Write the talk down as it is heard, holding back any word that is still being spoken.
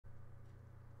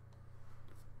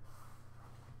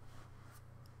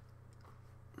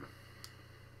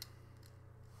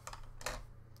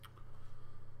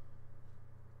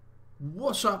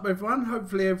What's up everyone?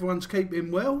 Hopefully everyone's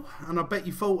keeping well, and I bet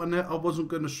you thought that I wasn't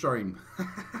going to stream.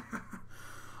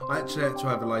 I actually had to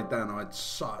have a lay down. I had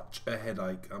such a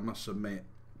headache, I must admit.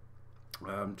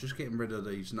 Just getting rid of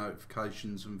these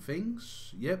notifications and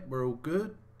things. Yep, we're all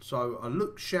good. So I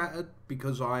look shattered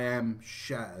because I am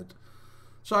shattered.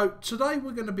 So today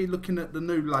we're going to be looking at the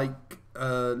new lake,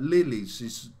 Lilies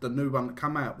is the new one that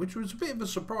came out, which was a bit of a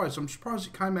surprise. I'm surprised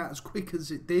it came out as quick as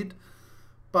it did,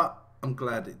 but I'm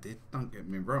glad it did, don't get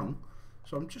me wrong.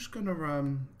 So I'm just going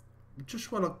to,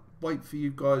 just while I wait for you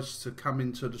guys to come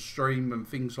into the stream and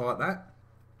things like that.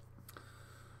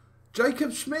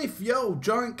 Jacob Smith, yo.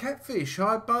 Giant Catfish,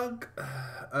 hi Bug.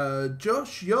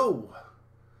 Josh, yo.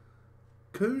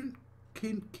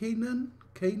 Keenan,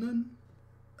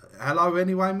 hello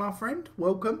anyway my friend,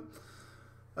 welcome.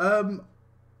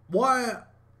 Why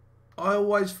I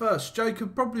always first?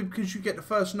 Jacob, probably because you get the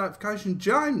first notification.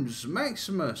 James,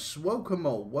 Maximus, welcome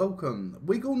all, welcome.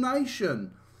 Wiggle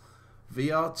Nation,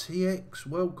 VRTX,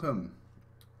 welcome.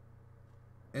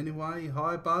 Anyway,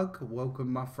 hi Bug,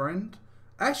 welcome my friend.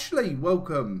 Ashley,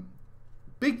 welcome.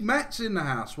 Big Matt's in the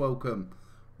house, welcome.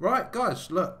 Right guys,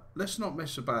 look, let's not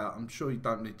mess about. I'm sure you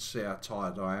don't need to see how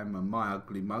tired I am and my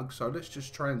ugly mug, so let's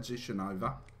just transition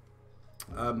over.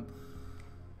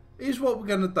 Here's what we're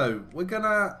going to do. We're going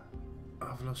to...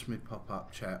 I've lost my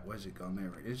pop-up chat. Where's it gone?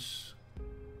 There it is.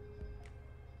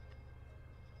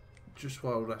 Just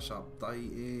while that's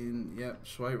updating. Yep,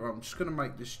 sweet. Right, I'm just going to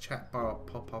make this chat bar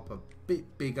pop up a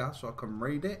bit bigger so I can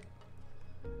read it.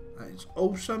 That is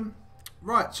awesome.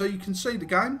 Right, so you can see the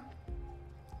game.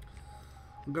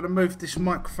 I'm going to move this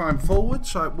microphone forward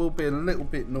so it will be a little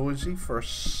bit noisy for a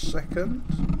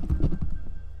second.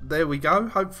 There we go.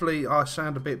 Hopefully I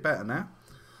sound a bit better now.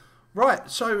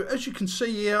 Right, so as you can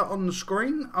see here on the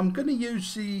screen, I'm going to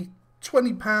use the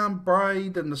 £20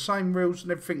 braid and the same reels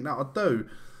and everything that I do.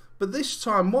 But this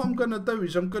time what I'm going to do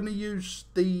is I'm going to use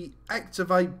the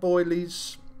Activate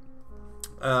Boilies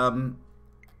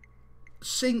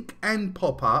sink and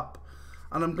pop up,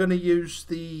 and I'm going to use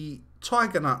the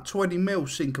Tiger Nut 20mm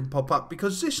sink and pop up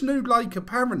because this new lake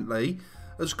apparently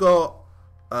has got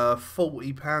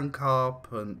 £40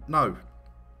 carp and no,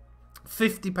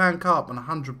 £50 carp and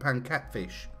 £100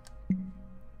 catfish.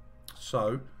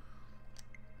 So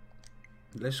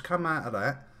let's come out of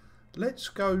that. Let's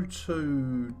go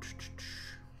to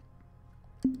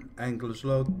Angler's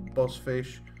Log, Boss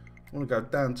Fish. I want to go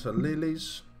down to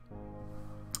Lilies.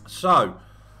 So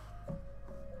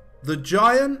the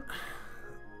giant,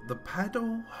 the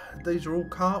paddle, these are all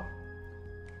carp.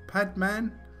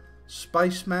 Padman,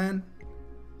 Spaceman,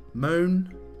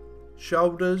 Moon,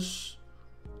 Shoulders,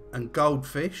 and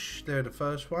Goldfish. They're the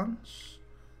first ones.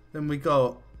 Then we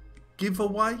got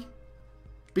Giveaway,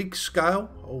 Big Scale,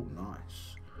 oh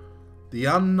nice, The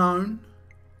Unknown,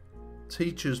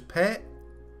 Teacher's Pet,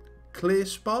 Clear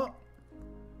Spot,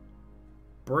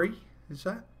 Brie, is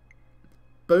that?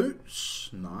 Boots,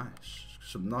 nice,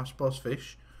 some nice boss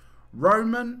fish.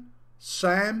 Roman,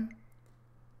 Sam,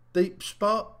 Deep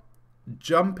Spot,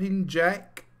 Jumping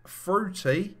Jack,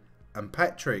 Fruity, and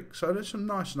Patrick. So there's some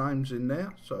nice names in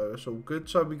there, so that's all good.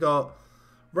 So we got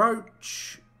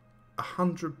Roach,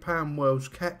 £100 Wells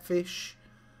Catfish,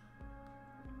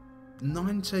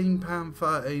 £19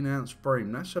 13-ounce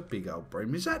bream. That's a big old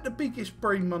bream. Is that the biggest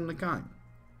bream on the game?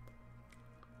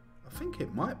 I think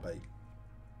it might be.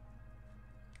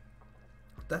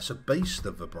 That's a beast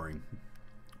of a bream.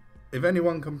 If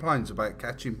anyone complains about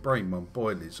catching bream on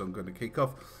boilies, I'm going to kick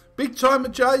off. Big Timer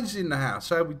Jay's in the house.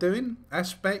 How we doing?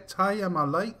 Aspect, hey, am I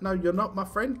late? No, you're not, my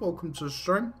friend. Welcome to the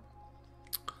stream.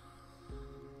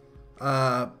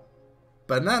 Banana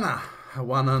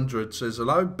 100 says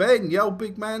hello. Ben, yo,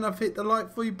 big man, I've hit the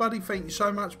like for you, buddy. Thank you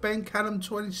so much, Ben. Callum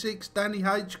 26, Danny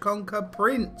H, Conker,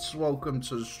 Prince. Welcome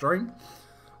to the stream.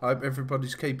 I hope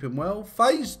everybody's keeping well.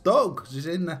 FaZe Dogs is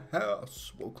in the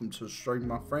house. Welcome to the stream,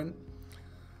 my friend.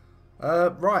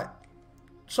 Right.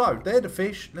 So, they're the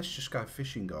fish. Let's just go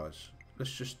fishing, guys.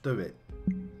 Let's just do it.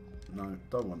 No,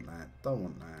 don't want that. Don't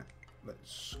want that.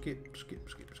 Let's skip.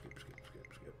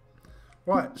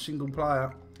 Right, single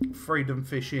player. Freedom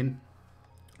fishing.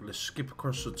 Let's skip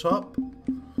across the top.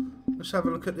 Let's have a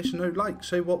look at this new lake.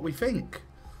 See what we think.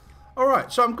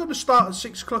 Alright, so I'm going to start at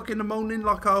 6 o'clock in the morning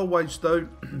like I always do.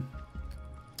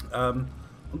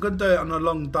 I'm going to do it on a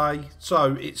long day,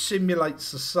 so it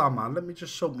simulates the summer. Let me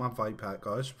just sort my vape out,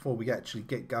 guys, before we actually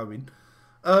get going.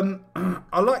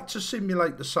 I like to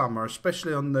simulate the summer,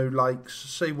 especially on new lakes,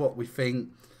 see what we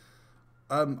think.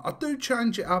 I do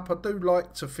change it up. I do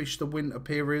like to fish the winter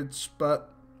periods,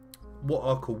 but what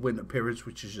I call winter periods,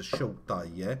 which is a short day,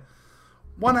 yeah?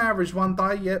 1 hour is 1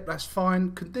 day. Yep, that's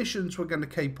fine. Conditions, we're going to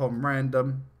keep on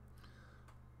random.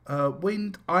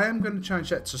 Wind, I am going to change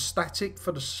that to static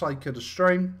for the sake of the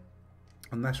stream.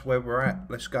 And that's where we're at.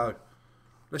 Let's go.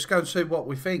 Let's go and see what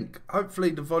we think.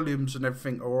 Hopefully the volumes and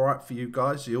everything are alright for you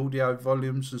guys. The audio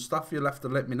volumes and stuff. You'll have to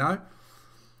let me know.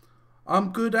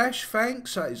 I'm good, Ash.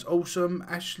 Thanks. That is awesome.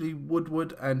 Ashley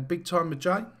Woodward and Big Timer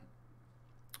J.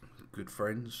 Good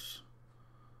friends.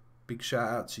 Big shout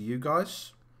out to you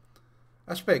guys.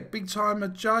 Aspect, Big Timer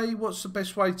J. What's the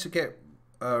best way to get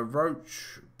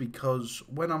roach? Because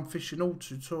when I'm fishing all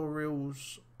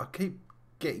tutorials, I keep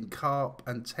getting carp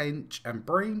and tench and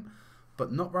bream,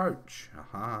 but not roach.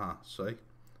 Aha, see?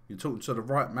 You're talking to the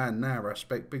right man now,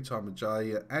 Aspect. Big Timer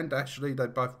J and Ashley, they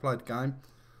both played the game.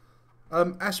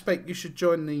 Aspect, you should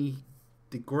join the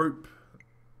group,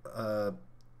 the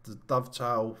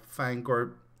Dovetail fan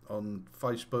group on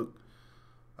Facebook.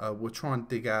 We'll try and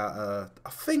dig out, I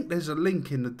think there's a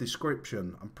link in the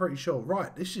description. I'm pretty sure.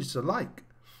 Right, this is the lake.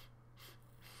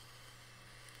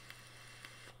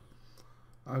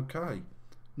 Okay.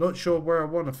 Not sure where I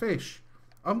want to fish.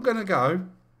 I'm going to go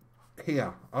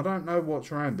here. I don't know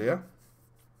what's around here.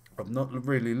 I've not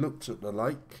really looked at the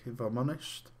lake, if I'm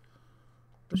honest.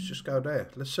 Let's just go there.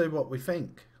 Let's see what we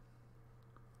think.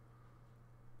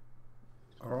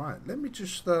 Alright, let me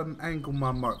just angle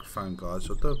my microphone, guys.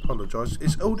 I do apologise.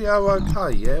 Is audio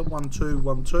okay, yeah? 1 2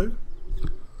 1 2.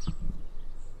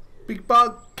 Big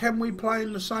Bug, can we play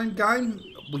in the same game?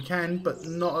 We can, but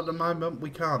not at the moment. We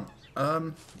can't.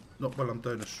 Not while I'm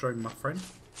doing a stream, my friend.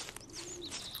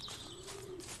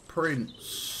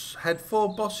 Prince had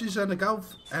 4 bosses and a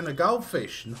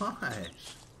goldfish.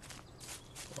 Nice.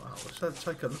 Wow, let's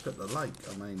take a look at the lake.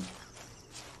 I mean,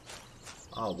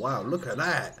 oh wow, look at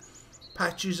that.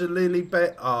 Patches of lily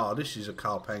bed. Oh, this is a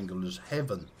carp angler's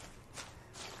heaven.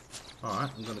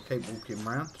 Alright, I'm going to keep walking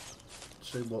around.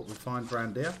 See what we find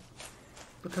around here.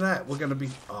 Look at that. We're going to be...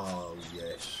 Oh,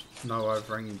 yes. No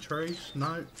overhanging trees.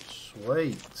 No.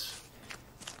 Sweet.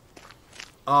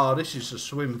 Oh, this is a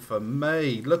swim for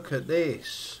me. Look at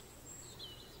this.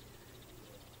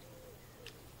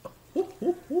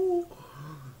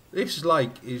 This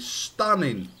lake is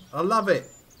stunning. I love it.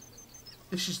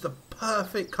 This is the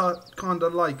perfect kind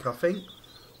of lake, I think.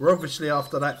 We're obviously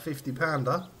after that 50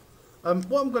 pounder.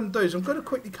 What I'm going to do is I'm going to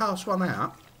quickly cast one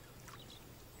out.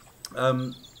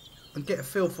 And get a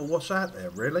feel for what's out there,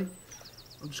 really.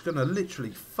 I'm just going to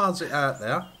literally fuzz it out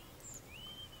there.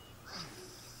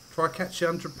 Try catch the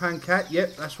 100 pound cat.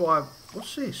 Yep, that's why.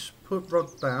 What's this? Put rod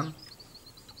down.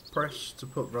 Press to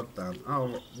put rod down.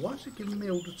 Oh, why is it giving me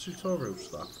all the tutorial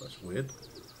stuff? That's weird.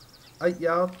 8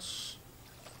 yards.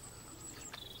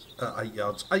 8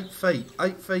 yards. 8 feet.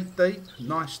 8 feet deep.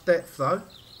 Nice depth though.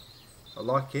 I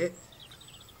like it.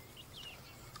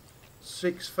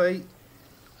 6 feet.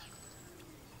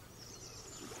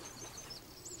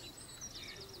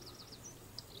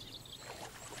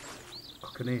 I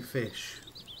can hear fish.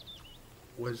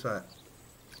 Where's that?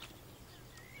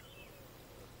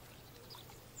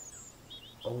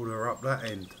 Oh, they're up that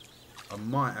end. I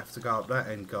might have to go up that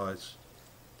end, guys.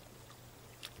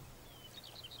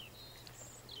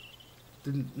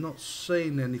 Not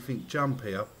seen anything jump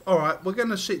here. Alright, we're going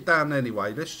to sit down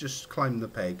anyway. Let's just claim the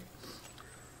peg.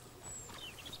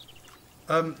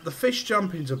 The fish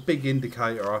jumping's a big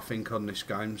indicator, I think, on this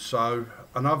game. So,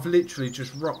 and I've literally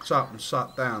just rocked up and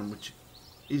sat down, which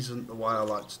isn't the way I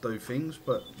like to do things,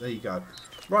 but there you go.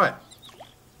 Right,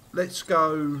 let's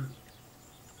go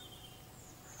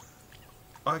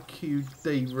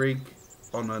IQD rig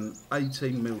on an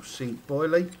 18mm sink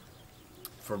boilie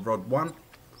for rod 1.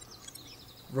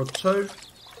 Rod 2,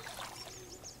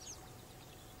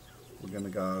 we're going to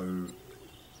go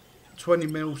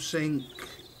 20mm sink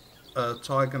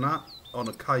tiger nut on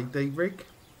a KD rig.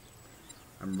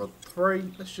 And rod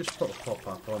 3, let's just put a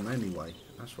pop-up on anyway.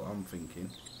 That's what I'm thinking.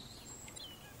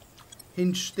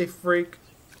 Hinge stiff rig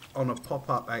on a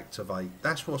pop-up activate.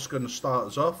 That's what's going to start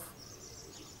us off.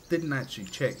 Didn't actually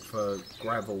check for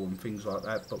gravel and things like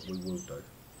that, but we will do.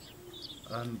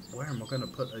 Where am I going to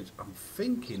put these? I'm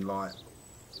thinking like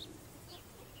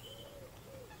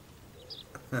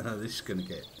this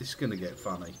is gonna get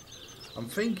funny. I'm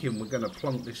thinking we're going to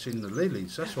plonk this in the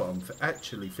lilies. That's what I'm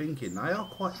actually thinking. They are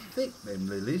quite thick, them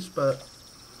lilies, but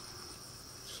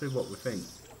see what we think.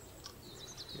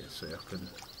 Yeah, see, I can.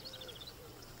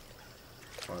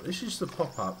 Right, this is the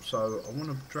pop-up, so I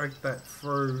want to drag that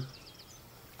through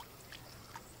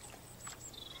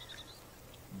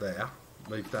there.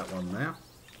 Leave that one there.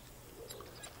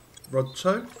 Rod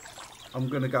 2. I'm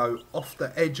going to go off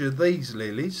the edge of these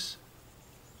lilies.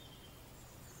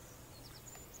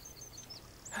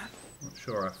 Not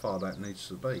sure how far that needs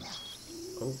to be.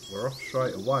 Oh, we're off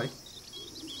straight away.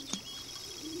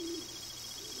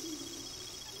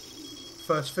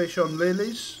 First fish on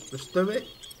Lilies. Let's do it.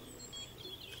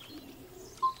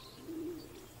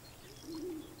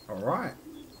 Alright.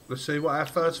 Let's see what our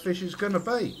first fish is going to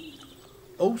be.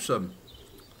 Awesome.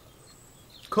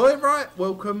 Corey Wright,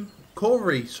 welcome.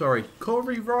 Corey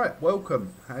Wright,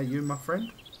 welcome. How are you, my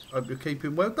friend? Hope you're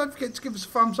keeping well. Don't forget to give us a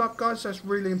thumbs up, guys. That's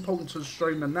really important to the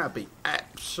stream, and that'd be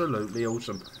absolutely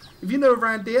awesome. If you're new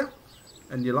around here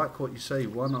and you like what you see,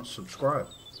 why not subscribe?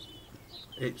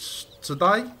 It's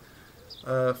today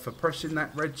for pressing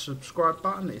that red subscribe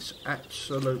button. It's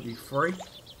absolutely free.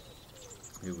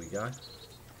 Here we go.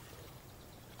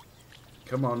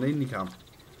 Come on, in you come.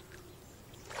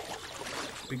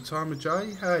 Big Timer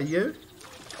Jay, how are you?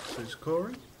 Says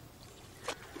Corey.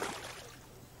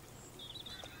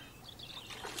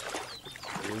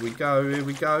 Here we go, here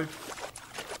we go.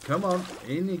 Come on,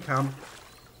 in you come.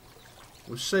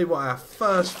 We'll see what our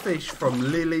first fish from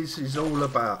Lilies is all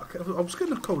about. I was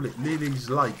going to call it Lilies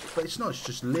Lake, but it's not, it's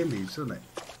just Lilies, isn't it?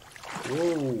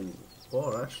 Whoa,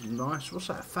 oh, that's nice. What's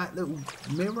that, a fat little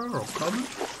mirror or common?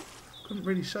 Couldn't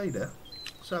really say there.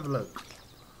 Let's have a look.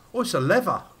 Oh, it's a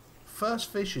leather.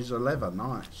 First fish is a leather,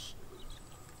 nice.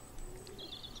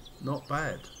 Not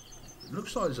bad. It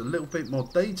looks like there's a little bit more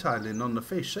detailing on the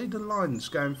fish. See the lines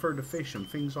going through the fish and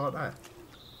things like that?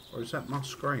 Or is that my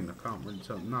screen? I can't really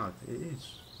tell. No, it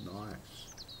is. Nice.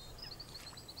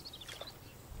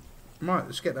 Right,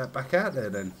 let's get that back out there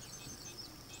then.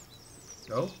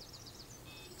 Oh.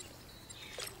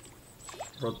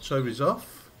 Rod 2 is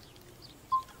off.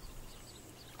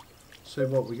 See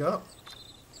what we got.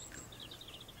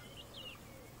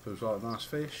 Feels like a nice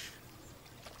fish.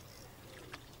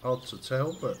 Hard to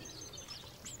tell, but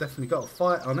it's definitely got a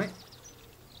fight on it.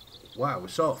 Wow,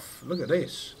 it's off. Look at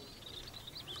this.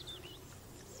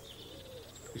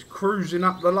 He's cruising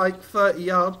up the lake 30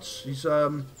 yards. He's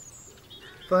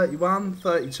 31,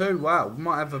 32. Wow, we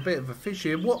might have a bit of a fish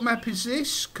here. What map is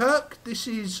this, Kirk? This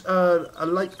is a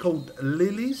lake called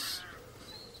Lilies.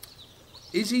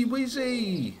 Izzy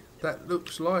Wizzy. That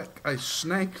looks like a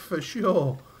snag for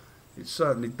sure. It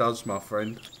certainly does, my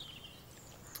friend.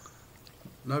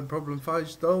 No problem,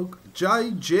 face dog.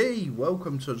 JG,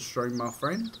 welcome to the stream, my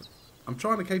friend. I'm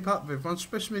trying to keep up with everyone.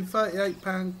 Specimen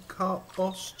 £38 carp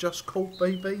boss. Just caught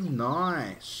BB.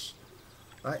 Nice.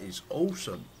 That is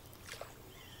awesome.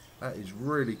 That is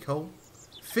really cool.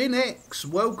 FinX,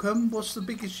 welcome. What's the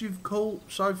biggest you've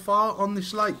caught so far on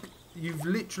this lake? You've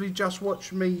literally just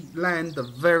watched me land the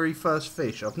very first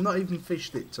fish. I've not even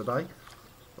fished it today.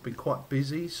 I've been quite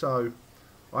busy, so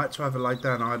I had to have a lay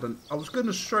down. I was going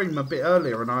to stream a bit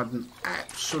earlier, and I had an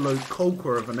absolute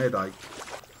corker of an headache.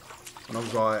 And I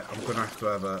was like, I'm going to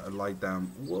have a lay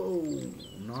down. Whoa,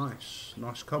 nice.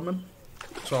 Nice common.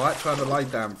 So I had to have a lay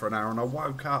down for an hour, and I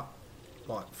woke up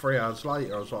like 3 hours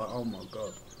later. I was like, oh my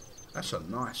God, that's a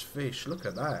nice fish. Look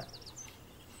at that.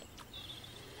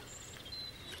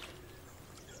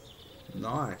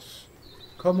 Nice.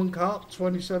 Common carp,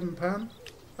 £27.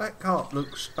 That carp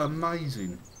looks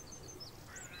amazing.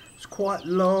 It's quite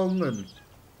long, and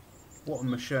what a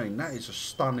machine. That is a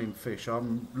stunning fish.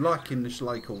 I'm liking this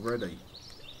lake already.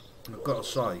 I've got to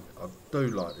say, I do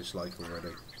like this lake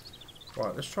already.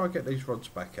 Right, let's try and get these rods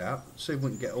back out. See if we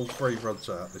can get all 3 rods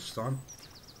out this time.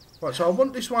 Right, so I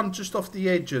want this one just off the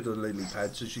edge of the lily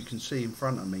pads, as you can see in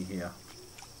front of me here.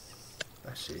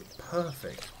 That's it.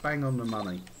 Perfect. Bang on the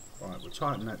money. Right, we'll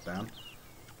tighten that down.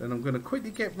 Then I'm going to quickly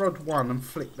get rod 1 and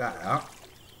flick that out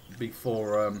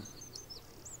before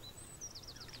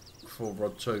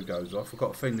rod 2 goes off. I've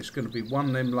got a feeling it's going to be one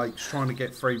of them lakes trying to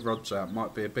get 3 rods out.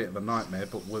 Might be a bit of a nightmare,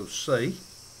 but we'll see.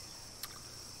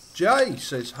 Jay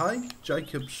says, hey,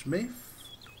 Jacob Smith.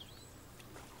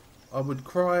 I would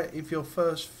cry if your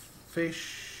first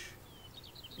fish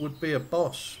would be a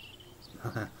boss.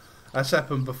 That's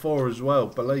happened before as well,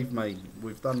 believe me.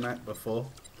 We've done that before.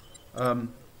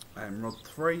 And rod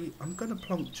 3, I'm going to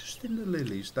plonk just in the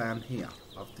lilies down here,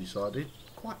 I've decided.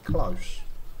 Quite close.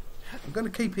 I'm going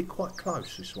to keep it quite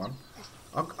close, this one.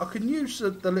 I can use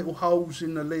the little holes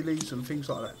in the lilies and things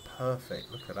like that.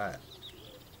 Perfect, look at that.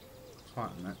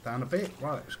 Tighten that down a bit.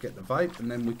 Right, let's get the vape and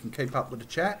then we can keep up with the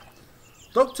chat.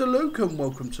 Dr. Lucan,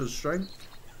 welcome to the stream.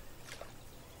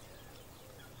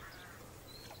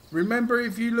 Remember,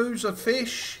 if you lose a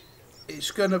fish,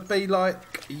 it's going to be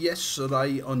like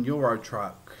yesterday on Euro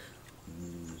Truck.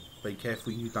 Be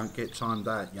careful you don't get timed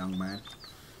out, young man.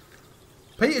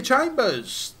 Peter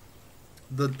Chambers.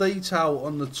 The detail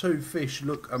on the 2 fish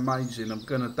look amazing. I'm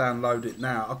going to download it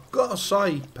now. I've got to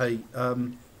say, Pete,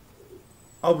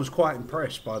 I was quite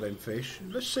impressed by them fish.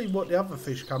 Let's see what the other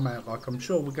fish come out like. I'm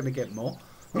sure we're going to get more.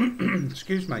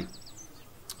 Excuse me.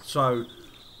 So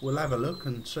we'll have a look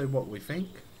and see what we think.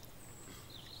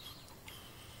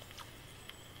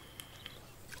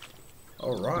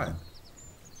 Alright.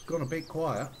 Gone a bit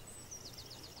quiet.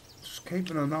 Just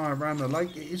keeping an eye around the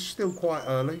lake. It is still quite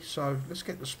early, so let's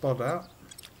get the spot out.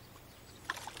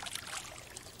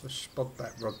 Let's spot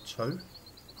that rod too.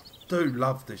 I do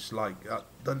love this lake.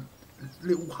 The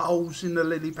little holes in the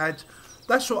lily pads.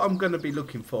 That's what I'm going to be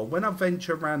looking for. When I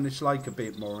venture around this lake a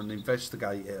bit more and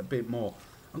investigate it a bit more,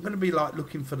 I'm going to be like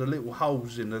looking for the little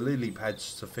holes in the lily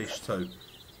pads to fish too.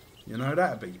 You know,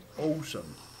 that'd be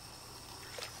awesome.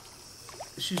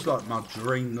 This is like my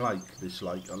dream lake, this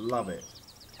lake. I love it.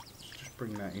 Let's just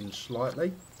bring that in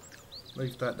slightly.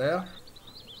 Leave that there.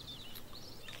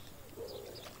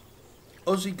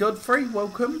 Aussie Godfrey,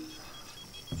 welcome.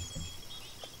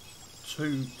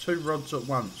 Two rods at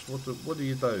once. What do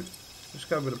you do? Let's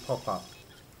go with a pop-up.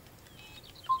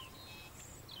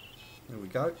 There we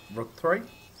go. Rod 3.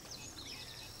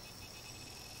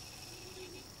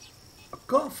 I've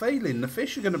got a feeling the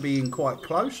fish are going to be in quite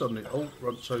close on it. Oh,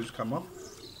 rod 2's come off.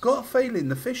 Got a feeling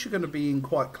the fish are going to be in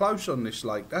quite close on this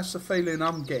lake. That's the feeling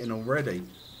I'm getting already.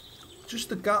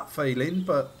 Just a gut feeling,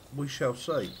 but we shall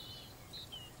see.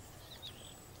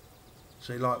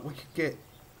 See, like, we could get...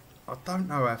 I don't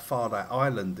know how far that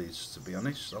island is, to be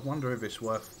honest. I wonder if it's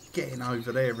worth getting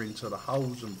over there into the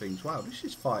holes and things. Wow, this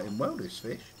is fighting well, this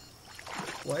fish.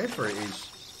 Whatever it is.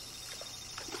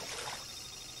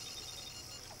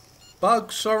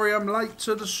 Bug, sorry I'm late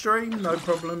to the stream. No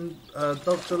problem,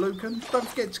 Dr. Lucan. Don't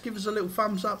forget to give us a little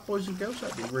thumbs up, boys and girls.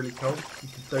 That'd be really cool if you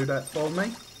could do that for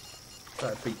me.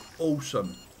 That'd be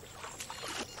awesome.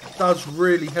 It does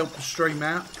really help the stream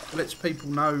out. It lets people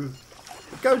know.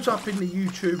 It goes up in the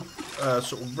YouTube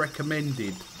sort of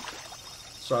recommended.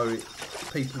 So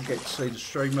people get to see the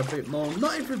stream a bit more.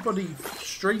 Not everybody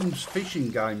streams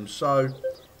fishing games. So,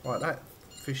 right, that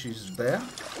fish is there.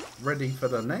 Ready for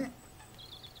the net.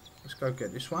 Let's go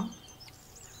get this one.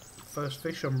 First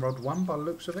fish on rod 1 by the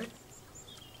looks of it.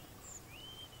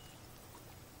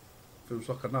 Feels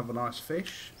like another nice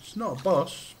fish. It's not a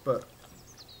boss, but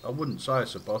I wouldn't say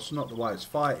it's a boss. Not the way it's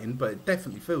fighting, but it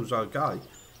definitely feels okay.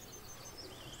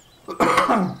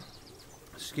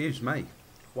 Excuse me.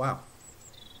 Wow.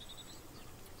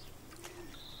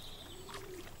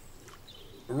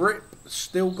 Rip.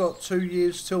 Still got 2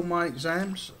 years till my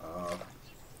exams.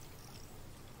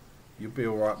 You'll be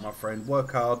alright, my friend.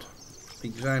 Work hard.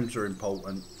 Exams are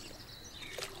important.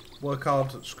 Work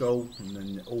hard at school and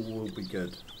then all will be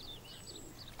good.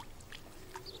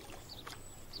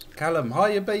 Callum,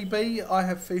 hiya BB. I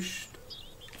have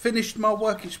finished my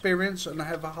work experience and I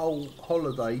have a whole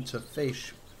holiday to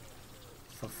fish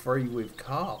for free with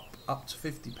carp. Up to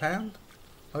 £50.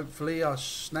 Hopefully I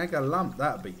snag a lump.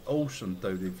 That'd be awesome,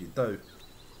 dude, if you do.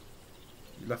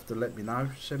 You'll have to let me know.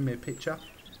 Send me a picture.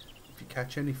 You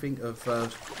catch anything of a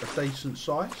decent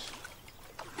size.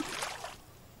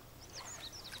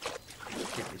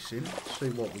 Let's get this in, see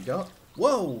what we got.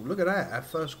 Whoa, look at that, our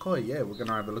first koi. Yeah, we're going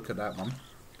to have a look at that one.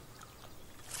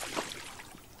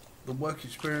 The work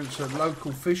experience at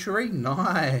local fishery,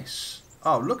 nice.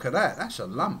 Oh, look at that, that's a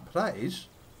lump, that is.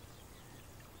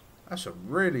 That's a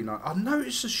really nice. I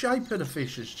noticed the shape of the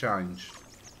fish has changed.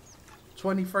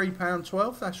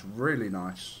 £23.12, that's really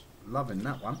nice. Loving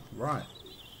that one, right.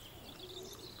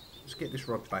 Let's get this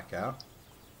rod back out.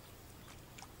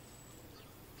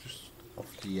 Just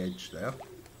off the edge there.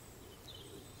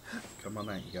 Come on,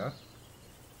 there you go.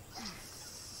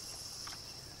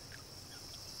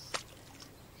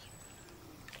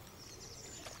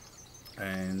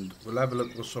 And we'll have a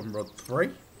look what's on rod 3.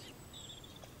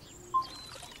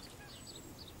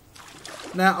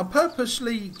 Now, I'm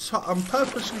purposely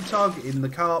targeting the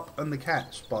carp and the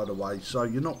cats, by the way. So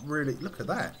you're not really... Look at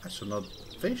that. That's an odd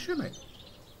fish, isn't it?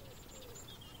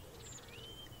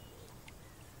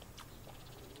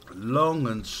 Long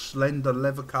and slender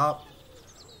leather carp.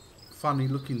 Funny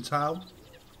looking tail.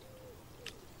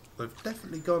 They've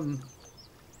definitely gone...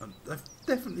 They've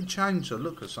definitely changed the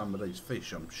look of some of these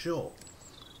fish, I'm sure.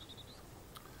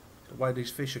 The way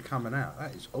these fish are coming out,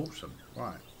 that is awesome.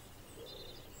 Right.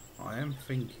 I am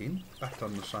thinking, back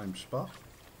on the same spot.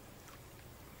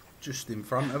 Just in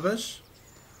front of us.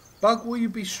 Bug, will you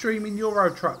be streaming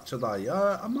Euro Truck today?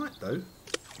 I might do.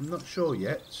 I'm not sure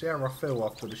yet. See how I feel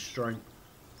after this stream.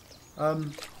 I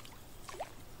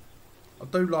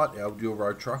do like the old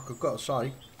Euro Truck, I've got to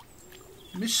say.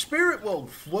 Miss Spirit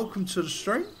Wolf, welcome to the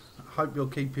stream. I hope you're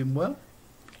keeping well.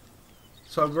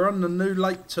 So we're on the new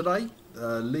lake today,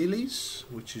 Lilies,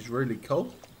 which is really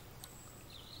cool.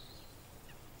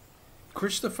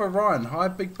 Christopher Ryan, hi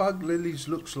Big Bug, Lilies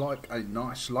looks like a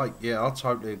nice lake. Yeah, I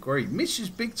totally agree.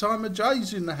 Mrs. Big Timer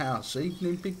J's in the house.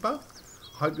 Evening Big Bug.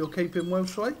 Hope you're keeping well,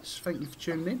 sweets. Thank you for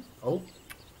tuning in. Oh,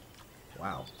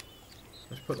 wow.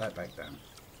 Let's put that back down.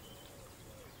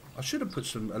 I should have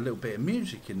put a little bit of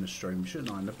music in the stream,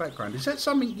 shouldn't I, in the background. Is that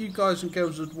something you guys and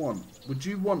girls would want? Would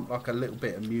you want like a little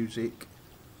bit of music?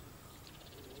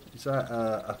 Is that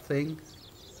a thing?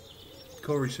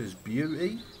 Corey says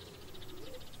beauty.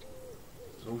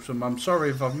 Awesome. I'm sorry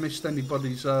if I've missed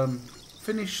anybody's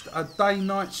finished a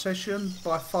day-night session.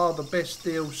 By far the best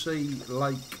DLC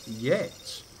lake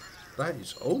yet. That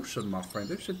is awesome, my friend.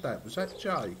 Who said that? Was that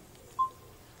Jay?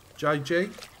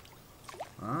 JG?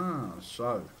 Ah,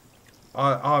 so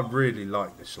I really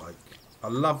like this lake. I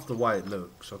love the way it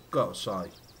looks, I've got to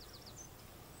say.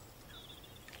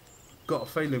 Got a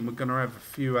feeling we're going to have a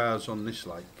few hours on this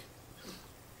lake.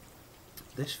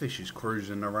 This fish is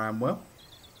cruising around well.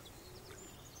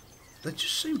 They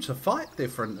just seem to fight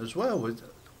different as well.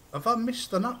 Have I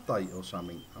missed an update or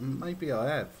something? Maybe I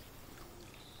have.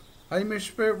 Hey Miss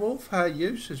Spirit Wolf, how are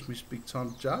you? Says Miss Big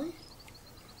Time J.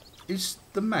 Is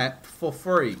the map for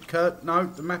free? Kurt, no,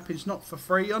 the map is not for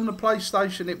free. On the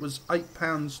PlayStation it was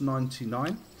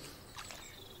 £8.99.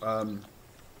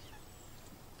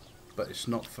 But it's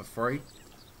not for free.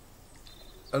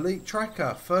 Elite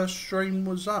Tracker, first stream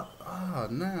was up. Ah,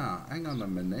 now, hang on a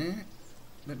minute.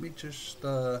 Let me just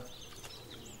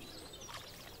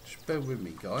bear with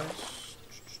me, guys.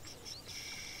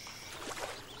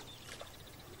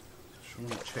 Just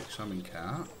want to check something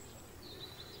out.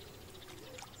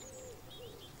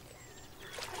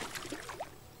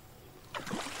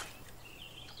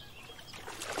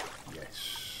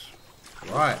 Yes.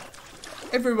 Right.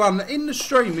 Everyone, in the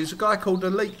stream is a guy called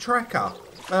Elite Tracker.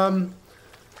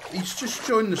 He's just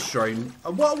joined the stream.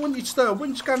 What I want you to do, I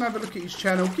want you to go and have a look at his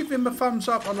channel, give him a thumbs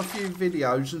up on a few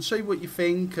videos and see what you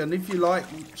think, and if you like,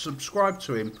 subscribe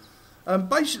to him.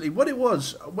 Basically, what it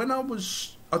was, when I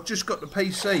just got the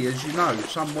PC, as you know,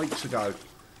 some weeks ago,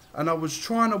 and I was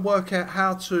trying to work out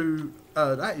how to,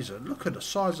 look at the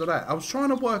size of that. I was trying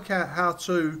to work out how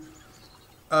to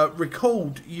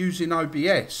record using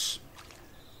OBS,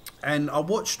 and I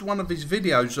watched one of his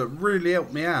videos that really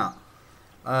helped me out.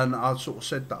 And I sort of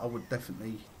said that I would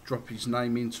definitely drop his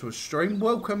name into a stream.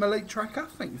 Welcome, Elite Tracker.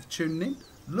 Thank you for tuning in.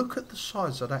 Look at the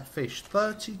size of that fish.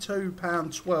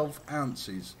 £32, 12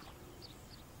 ounces.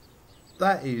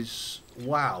 That is,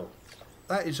 wow.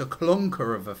 That is a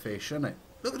clunker of a fish, isn't it?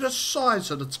 Look at the size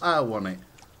of the tail on it.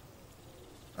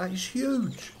 That is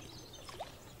huge.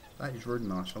 That is really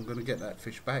nice. I'm going to get that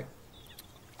fish back.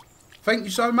 Thank you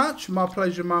so much. My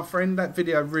pleasure, my friend. That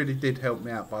video really did help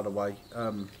me out, by the way.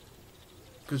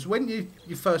 Because when you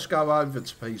first go over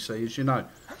to PC, as you know,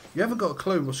 you haven't got a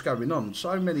clue what's going on.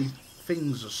 So many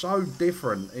things are so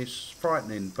different, it's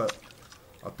frightening, but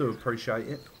I do appreciate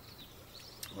it.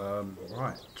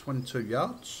 Right, 22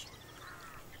 yards.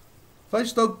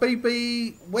 Face Dog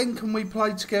BB, when can we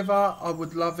play together? I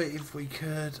would love it if we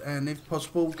could, and if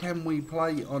possible, can we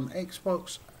play on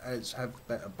Xbox? As have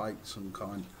better baits and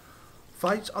kind.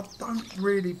 Face, I don't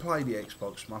really play the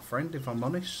Xbox, my friend, if I'm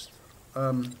honest.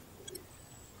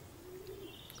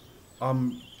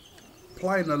 I'm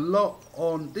playing a lot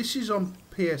on, this is on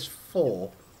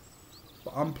PS4,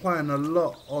 but I'm playing a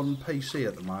lot on PC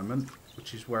at the moment,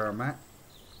 which is where I'm at.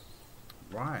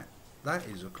 Right, that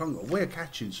is a clunker. We're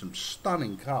catching some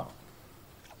stunning carp.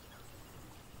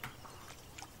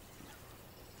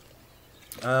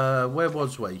 Where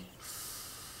was we?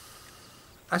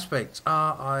 Aspect,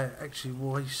 I actually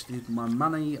wasted my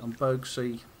money on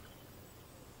Bergsea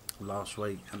last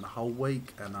week and the whole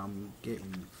week, and I'm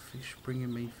getting fish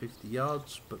bringing me 50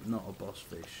 yards, but not a boss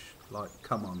fish. Like,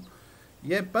 come on.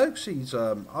 Yeah, Bergsea's,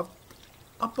 I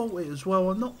bought it as well.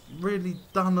 I've not really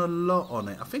done a lot on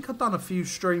it. I think I've done a few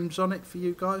streams on it for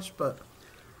you guys, but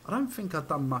I don't think I've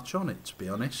done much on it, to be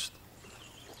honest.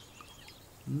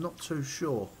 Not too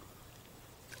sure.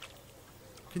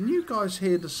 Can you guys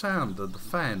hear the sound of the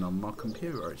fan on my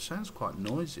computer? It sounds quite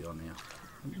noisy on here.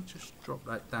 Let me just drop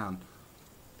that down.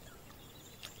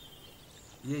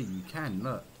 Yeah, you can,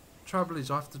 look. Trouble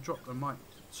is I have to drop the mic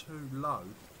too low.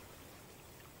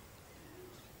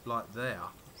 Like there.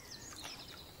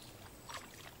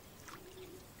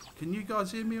 Can you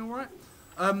guys hear me alright?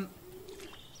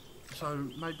 So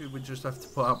maybe we just have to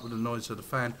put up with the noise of the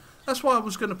fan. That's why I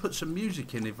was going to put some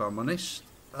music in, if I'm honest.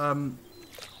 And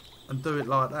do it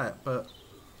like that, but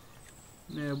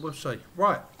yeah, we'll see.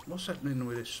 Right, what's happening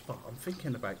with this spot? I'm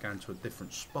thinking about going to a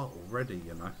different spot already,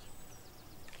 you know.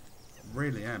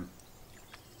 Really am.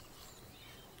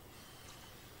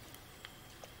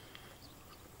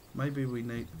 Maybe we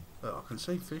need... Look, I can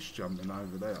see fish jumping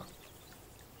over there.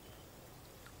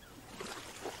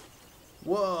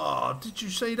 Whoa, did you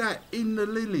see that? In the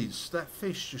lilies, that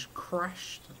fish just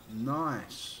crashed.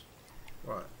 Nice.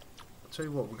 Right, I'll tell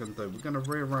you what we're going to do. We're going to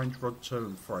rearrange rod 2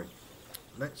 and 3.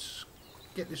 Let's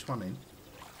get this one in.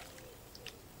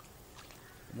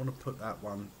 I want to put that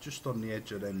one just on the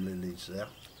edge of them lilies there.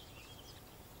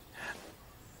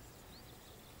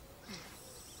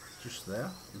 Just there,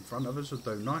 in front of us will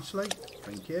do nicely.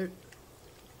 Thank you.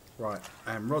 Right,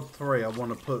 and rod 3 I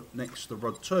want to put next to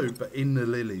rod 2, but in the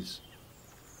lilies.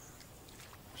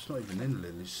 It's not even in the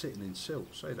lilies, it's sitting in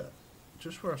silt. See that?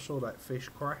 Just where I saw that fish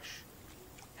crash.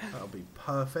 That'll be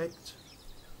perfect.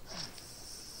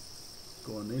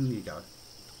 Go on, in you go.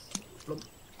 Plump.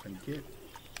 Thank you.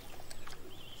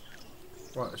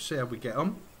 Right, let's see how we get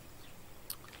on.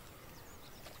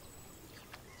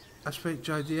 Aspect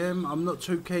JDM, I'm not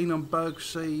too keen on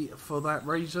Bergsea for that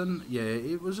reason. Yeah,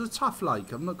 it was a tough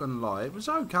lake, I'm not going to lie. It was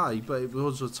okay, but it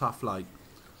was a tough lake.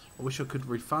 I wish I could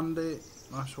refund it.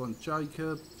 Nice one,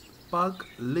 Jacob. Bug,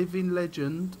 living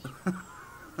legend.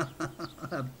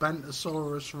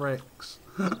 Bantosaurus Rex.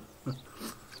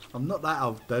 I'm not that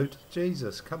old, dude.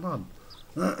 Jesus, come on.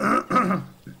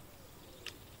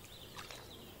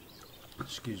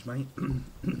 Excuse me.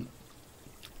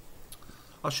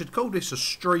 I should call this a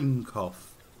stream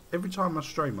cough. Every time I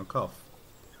stream, I cough.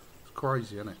 It's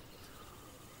crazy, isn't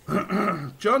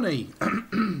it? Johnny.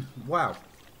 Wow.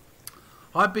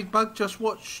 Hi, Big Bug. Just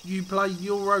watched you play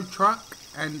Euro Truck,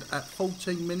 and at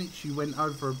 14 minutes you went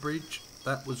over a bridge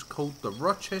that was called the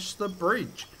Rochester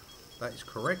Bridge. That is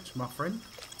correct, my friend.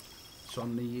 It's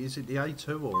on the, is it the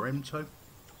A2 or M2?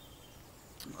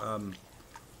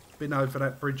 Been over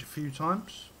that bridge a few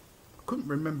times. Couldn't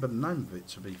remember the name of it,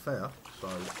 to be fair. So,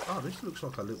 oh, this looks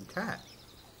like a little cat.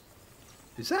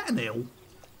 Is that an eel?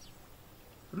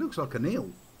 It looks like an eel.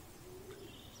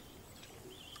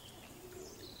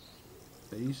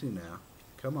 Easy now.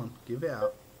 Come on, give it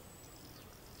out.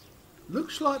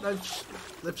 Looks like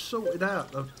they've sorted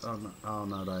out. Oh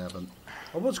no, they haven't.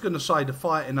 I was going to say the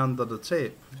fighting under the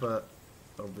tip, but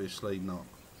obviously not.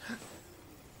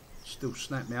 Still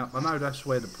snap me up. I know that's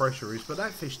where the pressure is, but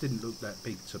that fish didn't look that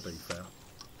big, to be fair.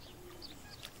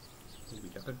 Here we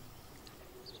go.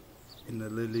 In the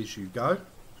lilies you go.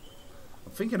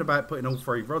 I'm thinking about putting all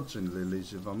 3 rods in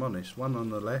lilies, if I'm honest. One on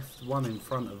the left, one in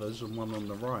front of us, and one on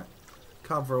the right.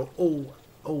 Cover all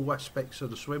aspects of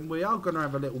the swim. We are going to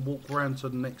have a little walk around to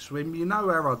the next swim. You know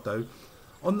how I do.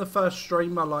 On the first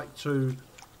stream, I like to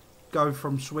go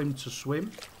from swim to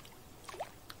swim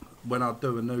when I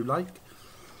do a new lake.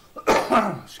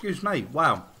 Excuse me.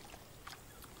 Wow.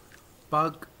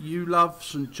 Bug, you love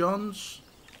St John's,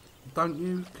 don't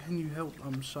you? Can you help?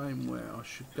 I'm saying where I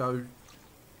should go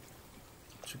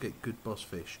to get good boss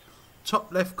fish.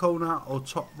 Top left corner or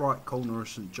top right corner of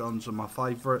St John's are my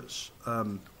favourites.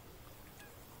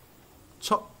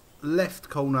 Top left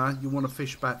corner, you want to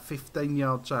fish about 15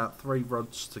 yards out, 3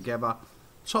 rods together.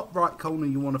 Top right corner,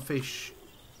 you want to fish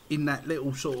in that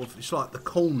little sort of, it's like the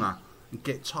corner, and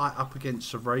get tight up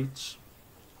against the reeds,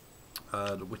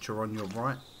 which are on your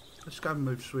right. Let's go and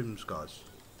move swims, guys.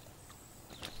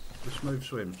 Let's move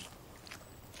swims.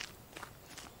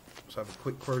 Let's have a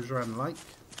quick cruise around the lake.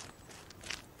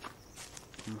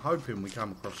 I'm hoping we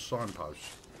come across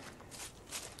signposts.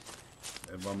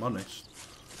 If I'm honest.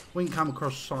 If we can come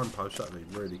across signposts, that'd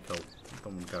be really cool. I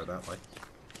don't want to go that way.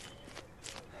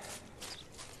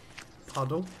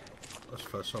 Puddle. That's the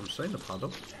first time I've seen a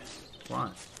puddle.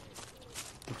 Right.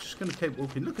 We're just going to keep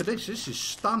walking. Look at this. This is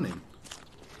stunning.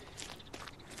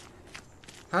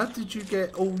 How did you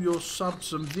get all your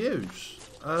subs and views?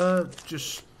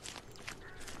 Just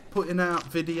putting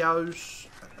out videos.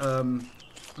 And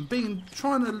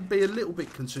trying to be a little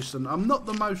bit consistent. I'm not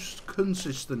the most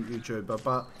consistent YouTuber,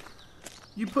 but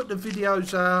you put the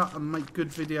videos out and make good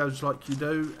videos like you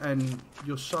do, and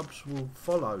your subs will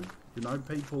follow. You know,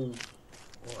 people.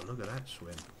 Oh, look at that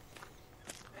swim.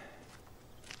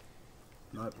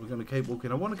 No, we're going to keep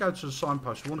walking. I want to go to the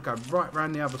signpost. I want to go right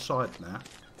round the other side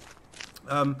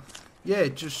now. Yeah,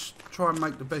 just try and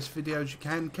make the best videos you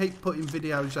can. Keep putting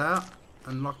videos out,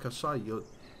 and like I say,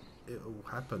 it'll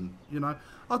happen. You know,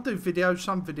 I do videos.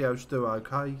 Some videos do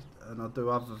okay, and I do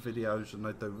other videos and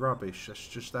they do rubbish. That's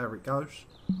just how it goes.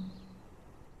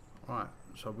 Right,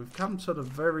 so we've come to the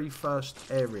very first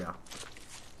area.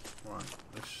 Right,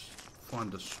 let's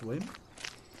find a swim.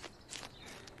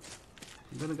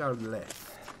 I'm going to go left.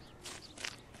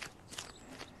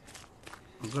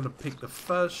 I'm going to pick the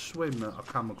first swim that I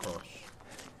come across.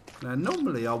 Now,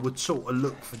 normally I would sort of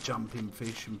look for jumping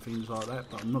fish and things like that,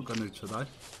 but I'm not going to today.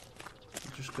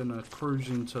 We're just going to cruise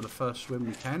into the first swim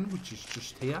we can, which is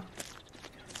just here.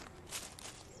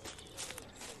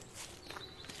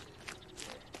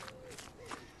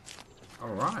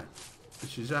 Alright,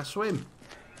 this is our swim.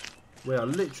 We are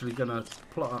literally going to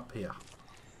plot up here.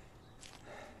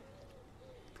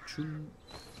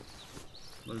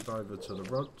 Move over to the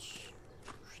rods.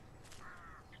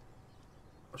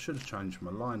 I should have changed my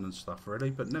line and stuff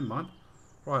really, but never mind.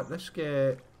 Right, let's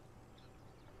get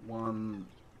one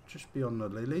just beyond the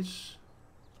lilies.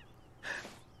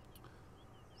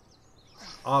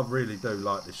 I really do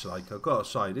like this lake. I've got to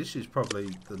say, this is probably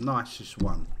the nicest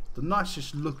one. The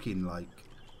nicest looking lake.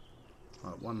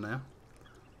 Right, one now.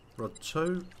 Rod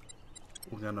 2.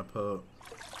 We're going to put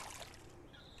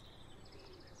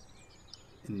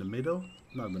in the middle.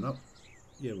 No, we're not.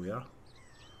 Yeah, we are.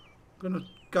 I'm going to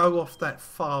go off that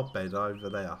far bed over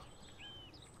there.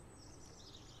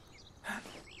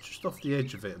 Just off the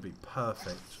edge of it would be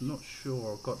perfect. I'm not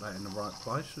sure I've got that in the right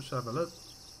place. Let's have a look.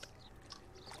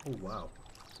 Oh, wow.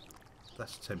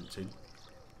 That's tempting.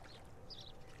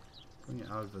 Bring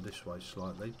it over this way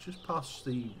slightly. Just past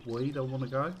the weed I want to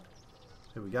go.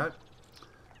 Here we go.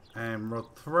 And rod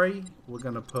 3, we're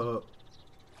going to put...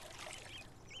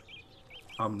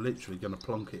 I'm literally going to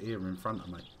plonk it here in front of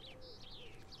me.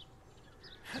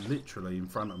 Literally in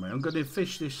front of me. I'm going to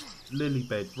fish this lily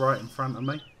bed right in front of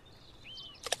me.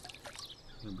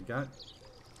 Here we go.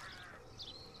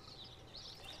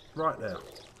 Right there.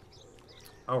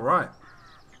 Alright.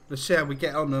 Let's see how we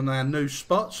get on our new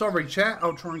spot. Sorry chat,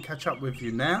 I'll try and catch up with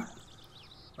you now.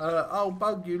 Oh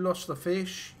Bug, you lost the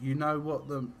fish. You know what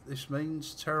this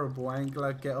means. Terrible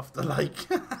angler, get off the lake.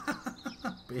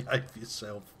 Behave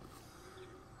yourself.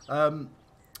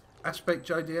 Aspect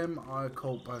JDM, I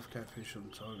caught both catfish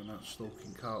and tiger nut,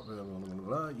 stalking carp, blah, blah, blah,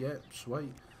 blah. Yep,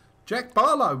 sweet. Jack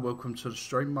Barlow, welcome to the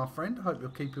stream, my friend. Hope you're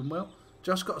keeping well.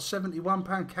 Just got a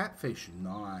 £71 catfish.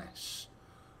 Nice.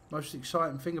 Most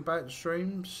exciting thing about the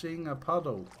stream, seeing a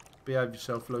puddle. Behave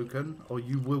yourself, Lucan, or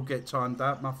you will get timed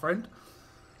out, my friend.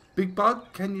 Big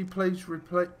Bug, can you please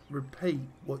repeat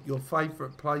what your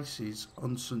favourite place is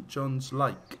on St John's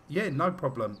Lake? Yeah, no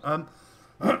problem.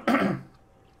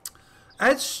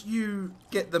 As you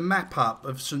get the map up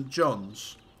of St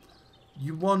John's,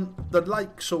 you want the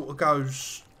lake sort of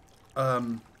goes,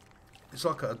 it's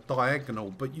like a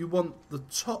diagonal, but you want the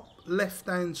top left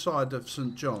hand side of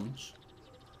St John's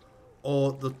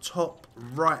or the top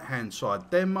right hand side.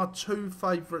 They're my two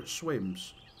favourite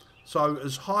swims. So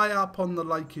as high up on the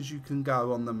lake as you can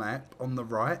go on the map on the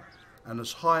right, and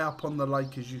as high up on the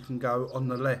lake as you can go on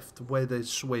the left where there's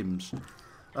swims.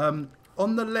 On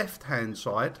the left hand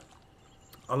side,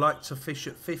 I like to fish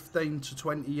at 15 to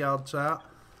 20 yards out.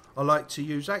 I like to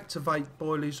use activate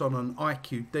boilies on an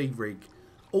IQD rig.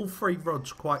 All three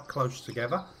rods quite close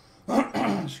together.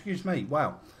 Excuse me,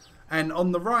 wow. And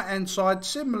on the right hand side,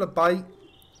 similar bait,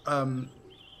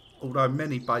 although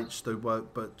many baits do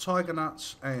work, but tiger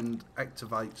nuts and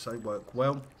activates, they work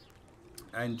well.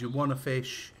 And you want to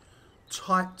fish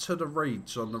tight to the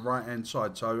reeds on the right hand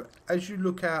side. So as you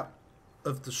look out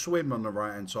of the swim on the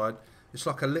right hand side, it's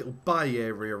like a little bay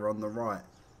area on the right.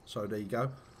 So there you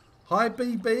go. Hi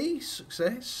BB,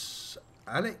 success.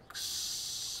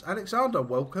 Alexander,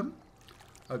 welcome.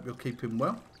 Hope you're keeping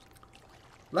well.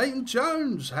 Leighton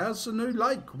Jones, how's the new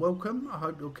lake? Welcome. I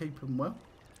hope you're keeping well.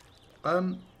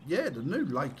 Yeah, the new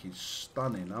lake is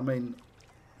stunning. I mean,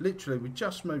 literally, we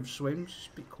just moved swims. It's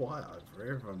a bit quiet over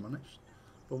here, if I'm honest.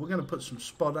 But we're going to put some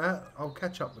spot out. I'll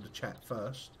catch up with the chat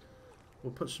first.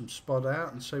 We'll put some spot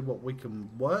out and see what we can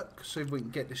work. See if we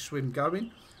can get this swim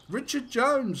going. Richard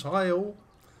Jones, hi all.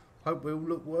 Hope we all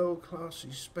look well.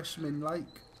 Classy specimen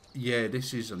lake. Yeah,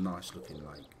 this is a nice looking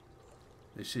lake.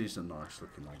 This is a nice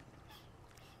looking lake.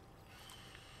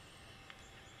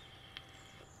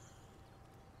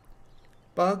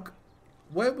 Bug,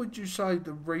 where would you say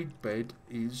the reed bed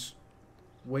is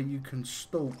where you can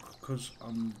stalk? Because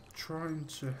I'm trying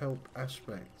to help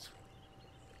Aspect.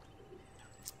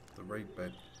 The reed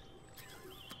bed.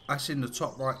 That's in the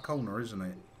top right corner, isn't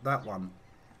it? That one.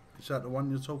 Is that the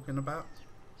one you're talking about?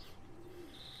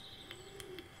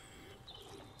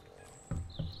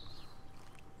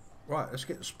 Right, let's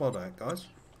get the spot out, guys.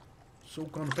 It's all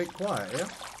gone a bit quiet here.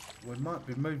 We might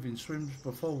be moving swims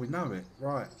before we know it.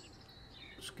 Right.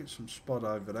 Let's get some spot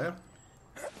over there.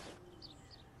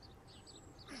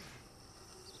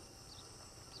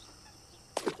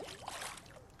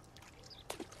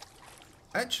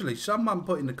 Actually, someone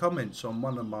put in the comments on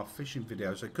one of my fishing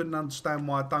videos, they couldn't understand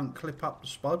why I don't clip up the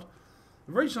spot.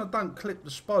 The reason I don't clip the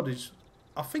spot is,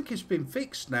 I think it's been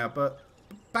fixed now, but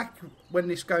back when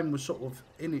this game was sort of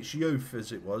in its youth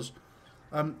as it was,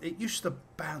 It used to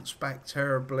bounce back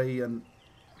terribly, and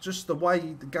just the way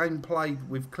the game played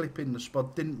with clipping the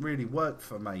spot didn't really work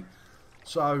for me.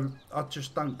 So I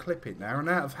just don't clip it now, and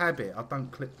out of habit I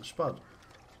don't clip the spot.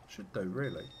 Should do,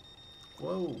 really.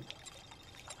 Whoa.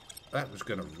 That was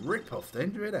going to rip off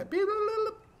then, do you hear that?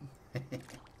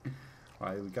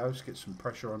 Right, here we go, let's get some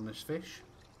pressure on this fish.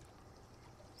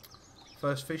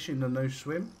 First fish in the new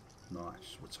swim.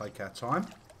 Nice, we'll take our time.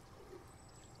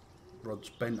 Rod's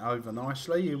bent over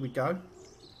nicely, here we go.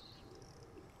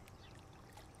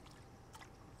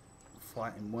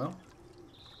 Fighting well.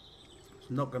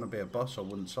 It's not going to be a boss, I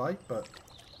wouldn't say, but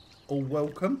all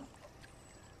welcome.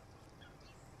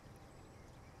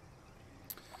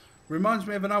 Reminds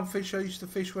me of an old fish I used to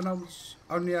fish when I was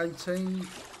only 18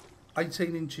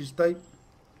 inches deep.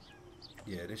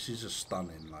 Yeah, this is a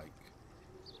stunning lake.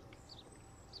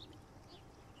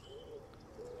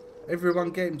 Everyone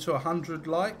getting to 100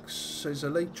 likes, says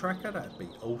Elite Tracker. That'd be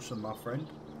awesome, my friend.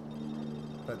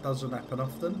 That doesn't happen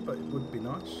often, but it would be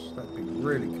nice. That'd be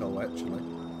really cool, actually.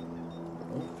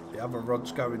 Oh, the other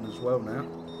rod's going as well now.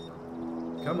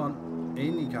 Come on,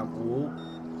 in you come. Oh,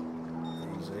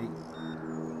 easy.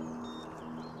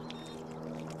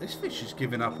 This fish is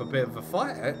giving up a bit of a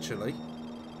fight, actually.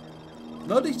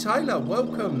 Noddy Taylor,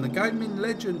 welcome. The gaming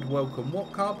legend, welcome.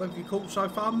 What carp have you caught so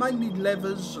far? Mainly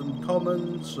levers and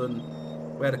commons, and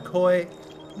we had a koi.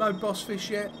 No boss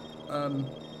fish yet.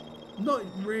 Not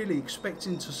really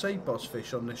expecting to see boss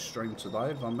fish on this stream today,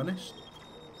 if I'm honest.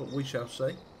 But we shall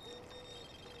see.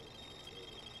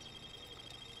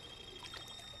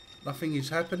 Nothing is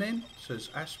happening, says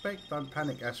Aspect. Don't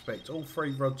panic, Aspect. All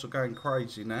three rods are going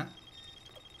crazy now.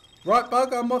 Right,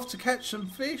 Bug, I'm off to catch some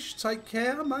fish. Take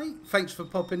care, mate. Thanks for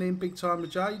popping in, Big Timer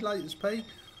J. Latest P.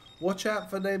 Watch out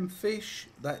for them fish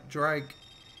that drag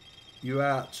you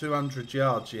out 200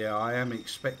 yards. Yeah, I am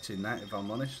expecting that, if I'm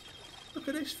honest. Look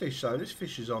at this fish, though. This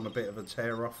fish is on a bit of a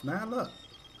tear off now, look.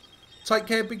 Take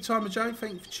care, Big Timer J.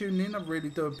 Thank you for tuning in. I really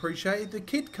do appreciate it. The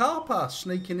Kid Carper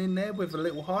sneaking in there with a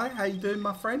little hi. How you doing,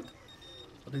 my friend?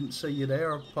 I didn't see you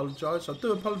there. I apologise. I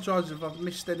do apologise if I've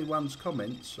missed anyone's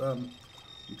comments.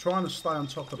 I'm trying to stay on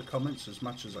top of the comments as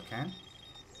much as I can.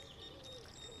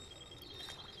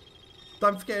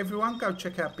 Don't forget, everyone, go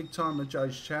check out Big Timer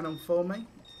Joe's channel for me.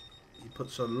 He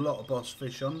puts a lot of boss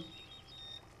fish on.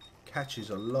 Catches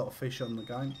a lot of fish on the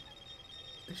game.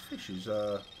 This fish is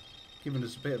giving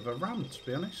us a bit of a run, to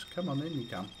be honest. Come on, in you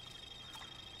come.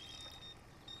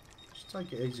 Just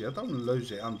take it easy. I don't want to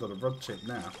lose it under the rod tip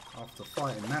now. After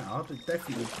fighting that hard,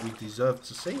 definitely we deserve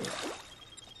to see it.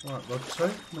 Right, rod 2.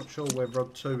 Not sure where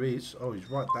rod 2 is. Oh, he's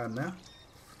right down there.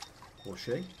 Or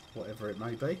she. Whatever it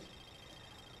may be.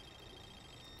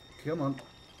 Come on.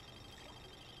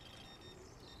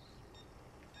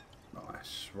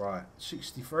 Nice. Right.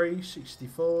 63,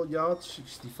 64 yards,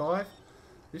 65.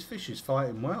 This fish is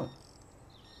fighting well.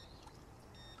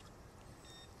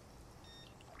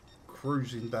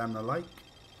 Cruising down the lake.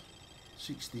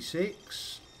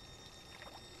 66.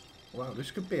 Wow,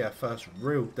 this could be our first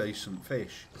real decent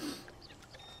fish.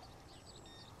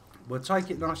 We'll take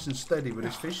it nice and steady with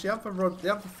this fish. The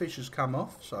other fish has come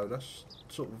off, so that's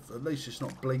sort of, at least it's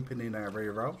not bleeping in our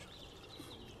rear rolls.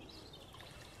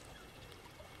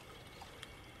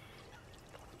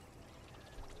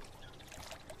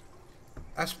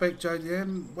 Aspect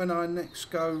JDM, when I next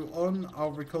go on,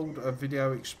 I'll record a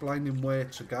video explaining where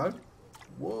to go.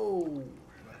 Whoa,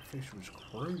 that fish was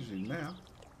cruising now.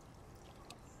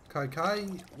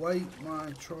 KK, wait,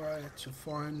 I try to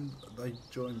find they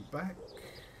joined back.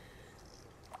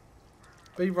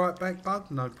 Be right back,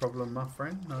 Bug. No problem, my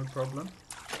friend. No problem.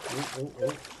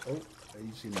 Oh,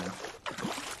 easy now.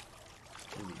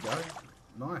 Here we go.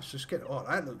 Nice. Let's get. Oh,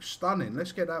 that looks stunning.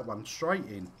 Let's get that one straight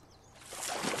in.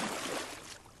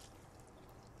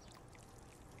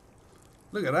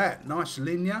 Look at that. Nice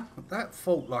linear. That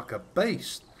fought like a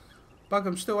beast. Bug,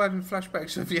 I'm still having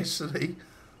flashbacks of yesterday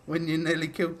when you nearly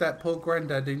killed that poor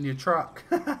granddad in your truck.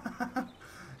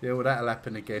 Yeah, well, that'll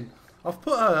happen again. I've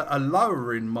put a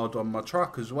lowering mod on my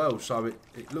truck as well, so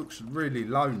it looks really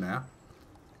low now.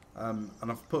 And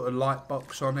I've put a light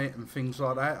box on it and things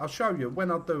like that. I'll show you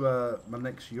when I do my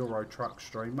next Euro truck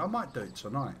stream. I might do it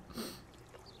tonight.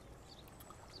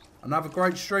 Another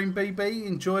great stream, BB.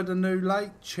 Enjoy the new lake.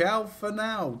 Ciao for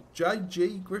now.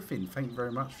 JG Griffin, thank you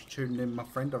very much for tuning in, my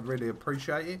friend. I really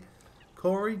appreciate it.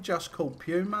 Corey, just called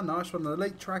Puma. Nice one.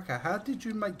 Elite Tracker, how did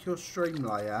you make your stream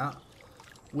layout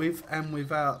with and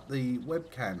without the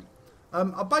webcam?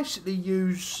 I basically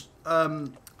use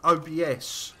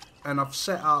OBS, and I've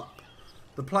set up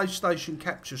the PlayStation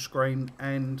capture screen,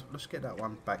 and let's get that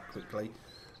one back quickly.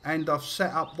 And I've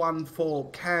set up one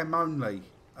for cam only.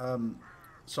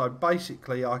 So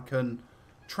basically I can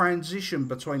transition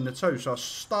between the two. So I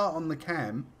start on the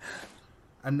cam,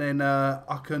 and then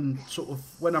I can sort of,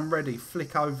 when I'm ready,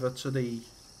 flick over to the...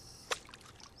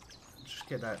 Just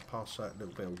get that past that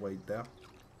little bit of weed there.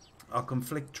 I can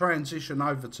transition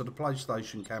over to the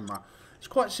PlayStation camera. It's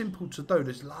quite simple to do.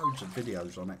 There's loads of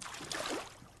videos on it.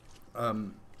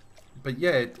 But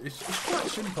yeah, it's quite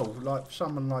simple. Like for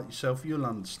someone like yourself, you'll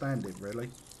understand it really.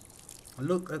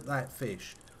 Look at that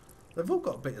fish. They've all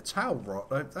got a bit of tail rot.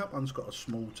 That one's got a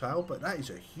small tail, but that is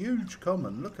a huge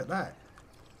common. Look at that.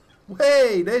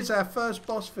 Hey, there's our first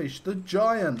boss fish, the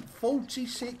giant,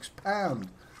 46 £.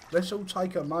 Let's all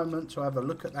take a moment to have a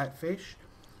look at that fish.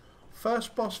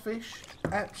 First boss fish,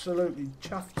 absolutely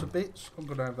chuffed to bits. I'm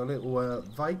going to have a little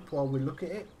vape while we look at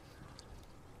it.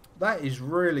 That is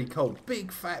really cool.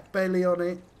 Big fat belly on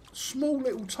it. Small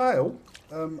little tail.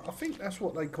 I think that's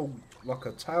what they call like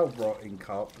a tail rotting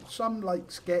carp. Some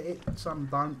lakes get it, some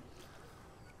don't.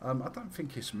 I don't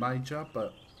think it's major,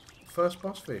 but first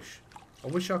boss fish. I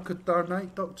wish I could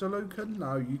donate, Dr. Lucan.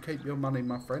 No, you keep your money,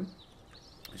 my friend.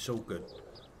 It's all good.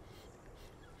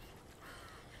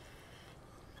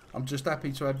 I'm just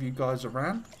happy to have you guys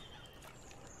around.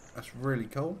 That's really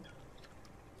cool.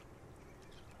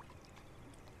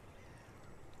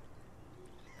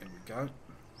 There we go.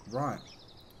 Right.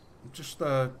 I'm just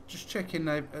checking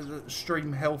the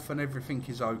stream health and everything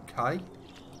is okay.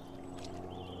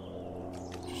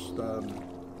 Just there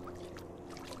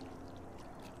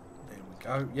we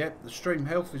go. Yep, the stream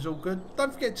health is all good.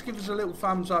 Don't forget to give us a little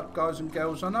thumbs up, guys and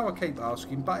girls. I know I keep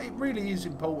asking, but it really is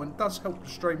important. It does help the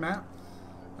stream out.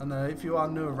 And if you are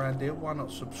new around here, why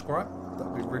not subscribe?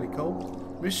 That'd be really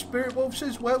cool. Miss Spirit Wolf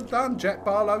says, well done. Jack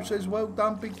Barlow says, well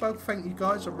done. Big Bug, thank you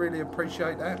guys. I really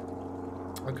appreciate that.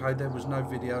 Okay, there was no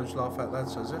videos. Laugh at that.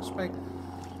 Says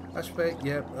Aspect,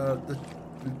 yeah. The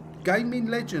gaming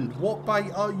legend. What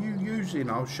bait are you using?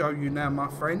 I'll show you now, my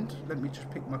friend. Let me just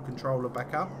pick my controller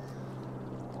back up.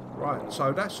 Right,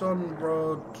 so that's on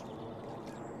rod.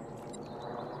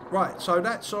 Right, so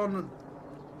that's on...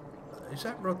 Is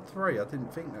that rod 3? I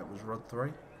didn't think that was rod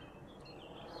 3.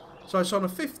 So it's on a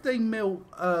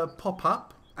 15mm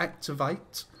pop-up,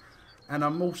 activate. And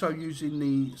I'm also using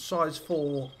the size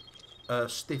 4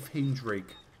 stiff hinge rig.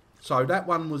 So that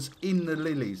one was in the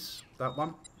Lilies. That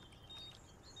one.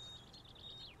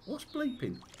 What's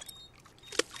bleeping?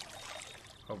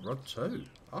 Oh, rod 2.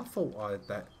 I thought I had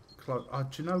that close. Oh,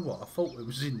 do you know what? I thought it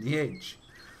was in the edge.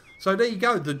 So there you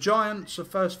go, the giant's the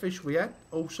first fish we had.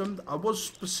 Awesome. I was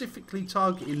specifically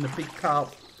targeting the big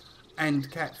carp and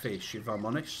catfish, if I'm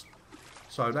honest.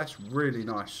 So that's really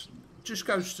nice. Just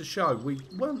goes to show we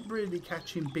weren't really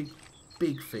catching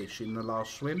big fish in the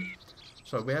last swim.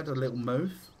 So we had a little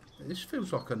move. This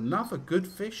feels like another good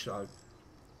fish though.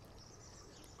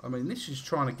 I mean, this is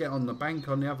trying to get on the bank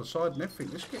on the other side and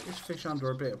everything. Let's get this fish under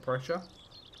a bit of pressure.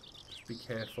 Just be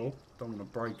careful. Don't want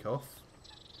to break off.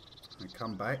 And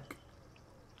come back.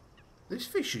 This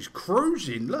fish is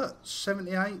cruising. Look,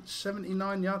 78,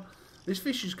 79 yards. This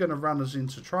fish is going to run us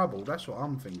into trouble. That's what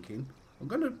I'm thinking. I'm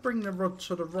going to bring the rod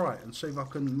to the right and see if I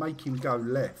can make him go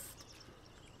left.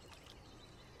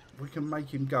 If we can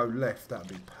make him go left, that would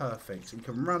be perfect. He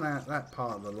can run out that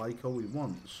part of the lake all he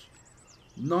wants.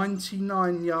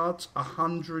 99 yards,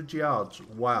 100 yards.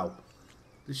 Wow.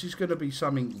 This is going to be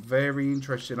something very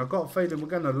interesting. I've got a feeling we're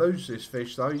going to lose this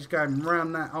fish though. He's going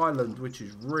round that island, which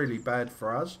is really bad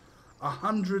for us.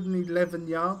 111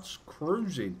 yards,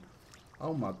 cruising.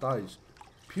 Oh my days.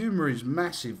 Puma is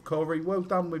massive, Corey. Well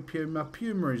done with Puma.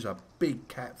 Puma is a big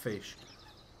catfish.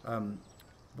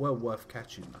 Well worth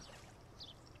catching though.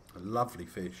 A lovely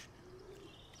fish.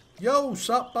 Yo,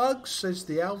 sup bugs, says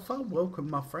the Alpha. Welcome,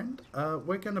 my friend.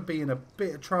 We're going to be in a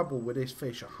bit of trouble with this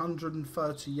fish.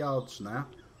 130 yards now.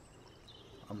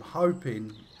 I'm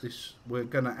hoping we're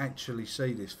going to actually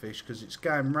see this fish because it's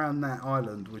going round that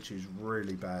island, which is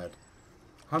really bad.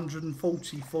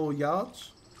 144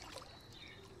 yards.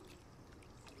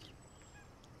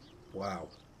 Wow.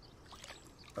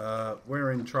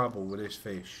 We're in trouble with this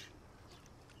fish.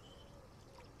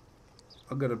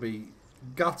 I'm going to be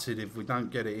gutted if we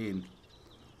don't get it in.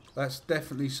 That's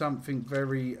definitely something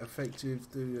very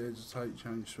effective. Do hesitate,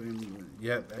 change swim.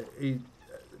 Yeah,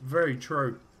 very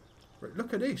true.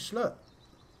 Look at this, look.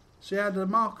 See how the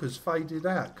marker's faded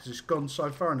out because it's gone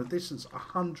so far in the distance.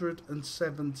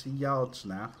 170 yards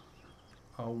now.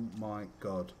 Oh my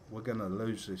god. We're going to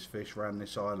lose this fish around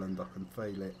this island. I can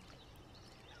feel it.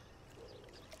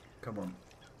 Come on.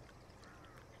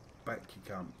 Back you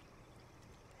come.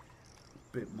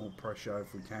 Bit more pressure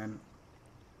if we can.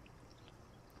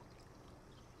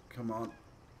 Come on.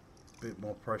 Bit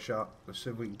more pressure. Let's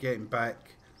see if we can get him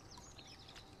back.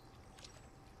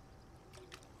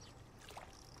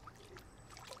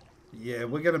 Yeah,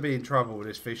 we're going to be in trouble with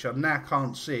this fish. I now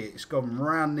can't see it. It's gone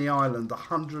round the island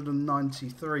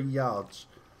 193 yards.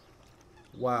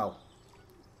 Wow.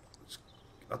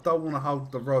 I don't want to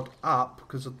hold the rod up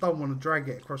because I don't want to drag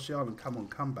it across the island. Come on,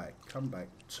 come back, come back.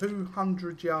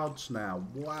 200 yards now.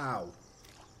 Wow.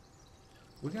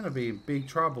 We're going to be in big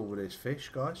trouble with this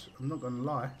fish, guys. I'm not going to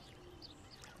lie.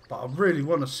 But I really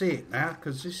want to see it now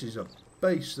because this is a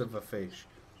beast of a fish.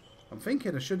 I'm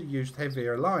thinking I should have used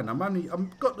heavier line.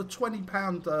 I've got the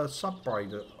 20-pound sub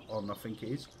braid on, I think it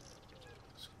is.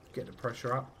 Let's get the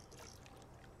pressure up.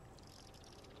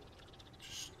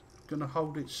 Just going to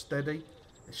hold it steady.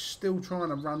 It's still trying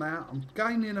to run out. I'm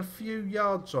gaining a few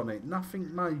yards on it.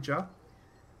 Nothing major.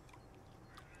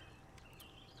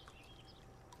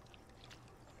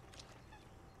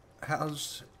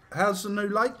 How's the new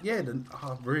lake? Yeah,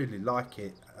 I really like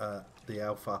it. The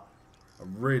alpha. I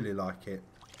really like it.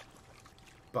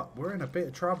 But we're in a bit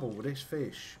of trouble with this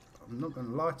fish. I'm not going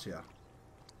to lie to you.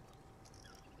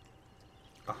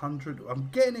 100. I'm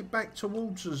getting it back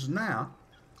towards us now.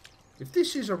 If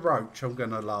this is a roach, I'm going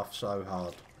to laugh so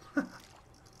hard.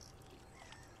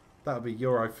 That'll be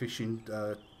Euro fishing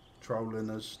trolling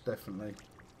us, definitely.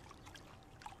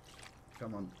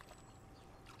 Come on.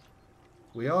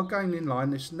 We are gaining line.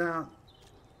 This now.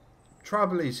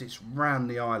 Trouble is, it's round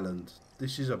the island.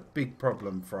 This is a big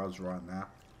problem for us right now.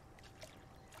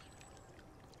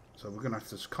 So we're going to have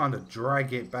to kind of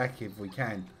drag it back if we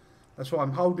can. That's why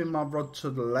I'm holding my rod to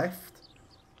the left.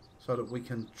 So that we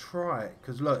can try it.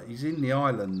 Because look, he's in the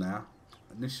island now.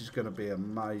 And this is going to be a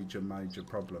major, major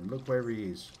problem. Look where he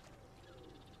is.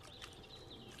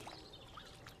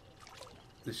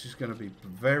 This is going to be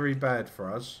very bad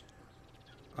for us.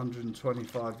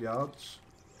 125 yards.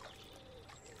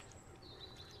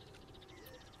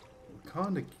 We're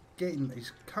kind of getting...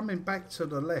 He's coming back to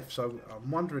the left. So I'm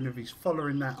wondering if he's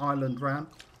following that island round.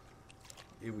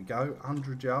 Here we go.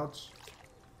 100 yards.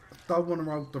 Don't want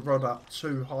to hold the rod up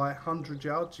too high. 100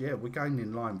 yards. Yeah, we're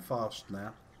gaining line fast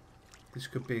now. This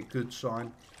could be a good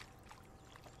sign.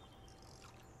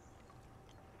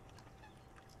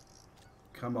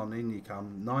 Come on, in you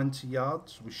come. 90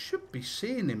 yards. We should be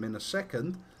seeing him in a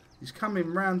second. He's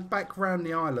coming back round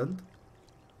the island.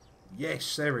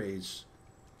 Yes, there he is.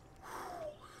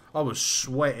 I was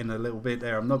sweating a little bit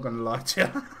there. I'm not going to lie to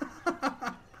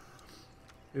you.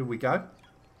 Here we go.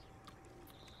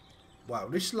 Wow,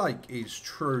 this lake is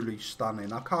truly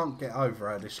stunning. I can't get over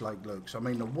how this lake looks. I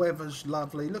mean, the weather's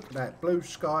lovely. Look at that. Blue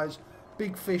skies.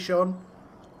 Big fish on.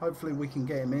 Hopefully we can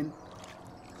get him in.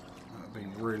 That'd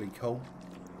be really cool.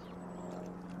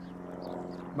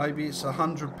 Maybe it's a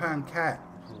 £100 cat.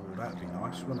 Oh, that'd be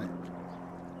nice, wouldn't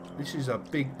it? This is a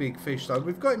big, big fish, though.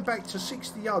 We've got him back to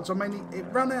 60 yards. I mean, it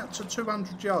ran out to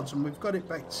 200 yards, and we've got it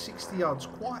back to 60 yards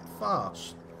quite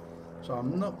fast. So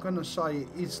I'm not going to say it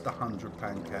is the £100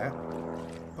 cat,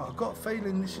 but I've got a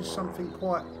feeling this is something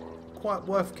quite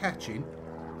worth catching.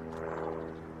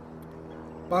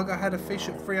 Bugger had a fish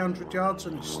at 300 yards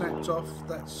and it snapped off.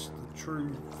 That's the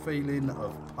true feeling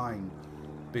of pain.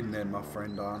 Been there, my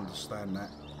friend, I understand that.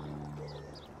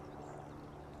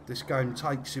 This game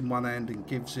takes in one hand and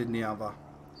gives in the other.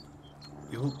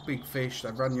 You hook big fish,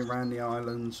 they run you around the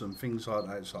islands and things like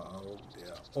that. It's like, oh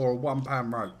dear. Or a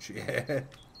 £1 roach, yeah.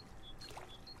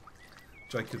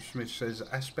 Jacob Smith says,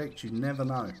 aspect you never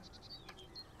know.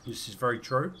 This is very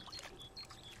true.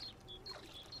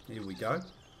 Here we go.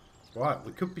 Right,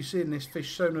 we could be seeing this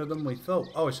fish sooner than we thought.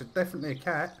 Oh, it's definitely a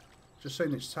cat. Just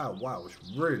seen its tail. Wow, it's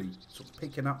really sort of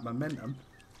picking up momentum.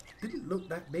 Didn't look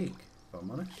that big, if I'm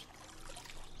honest.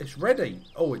 It's ready.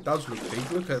 Oh, it does look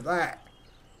big. Look at that.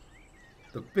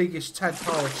 The biggest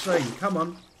tadpole I've seen. Come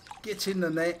on, get in the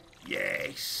net.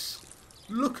 Yes.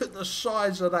 Look at the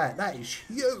size of that. That is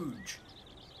huge.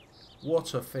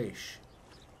 What a fish.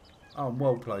 Oh, I'm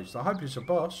well placed. I hope it's a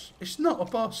boss. It's not a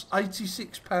boss.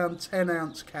 86 pound, 10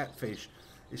 ounce catfish.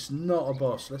 It's not a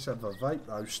boss. Let's have a vape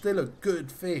though. Still a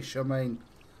good fish. I mean,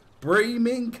 bream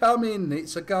incoming.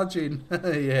 It's a gudgeon.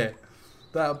 Yeah,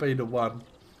 that'll be the one.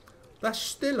 That's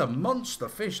still a monster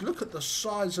fish. Look at the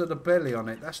size of the belly on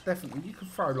it. That's definitely, you could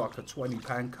throw like a 20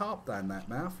 pound carp down that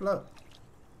mouth. Look.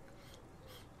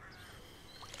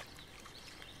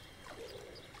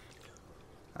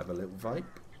 Have a little vape.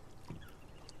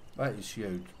 That is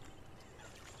huge.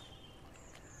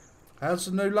 How's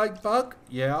the new lake bug?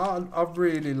 Yeah, I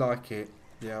really like it.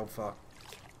 The alpha.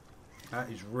 That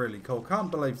is really cool.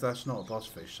 Can't believe that's not a boss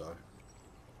fish though.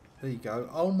 There you go.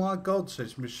 Oh my god,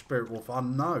 says Miss Spirit Wolf. I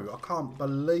know. I can't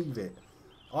believe it.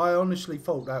 I honestly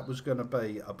thought that was going to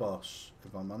be a boss,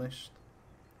 if I'm honest.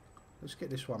 Let's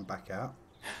get this one back out.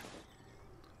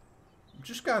 I'm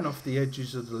just going off the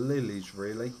edges of the lilies,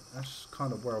 really. That's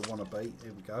kind of where I want to be.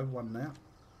 Here we go, one now.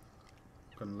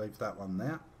 Going to leave that one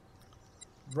there.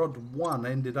 Rod 1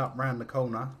 ended up round the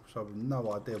corner, so I have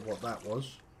no idea what that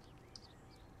was.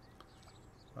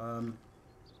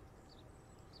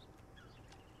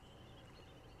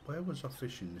 Where was I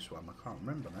fishing this one? I can't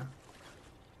remember now.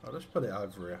 Oh, let's put it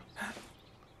over here.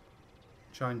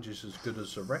 Change is as good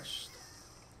as the rest.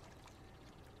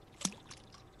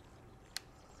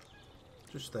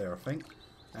 Just there, I think.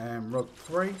 And rod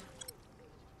 3,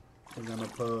 we're going to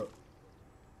put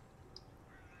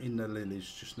in the lilies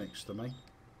just next to me.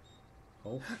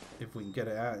 Oh, if we can get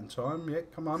it out in time. Yeah,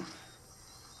 come on.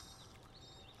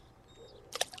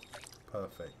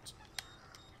 Perfect.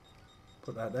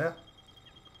 Put that there.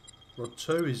 Rod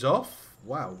 2 is off.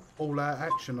 Wow, all out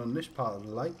action on this part of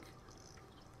the lake.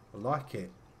 I like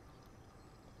it.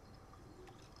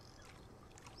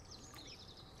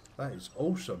 That is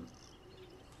awesome.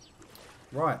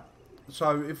 Right,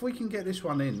 so if we can get this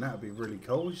one in, that would be really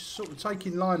cool. He's sort of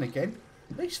taking line again.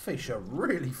 These fish are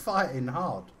really fighting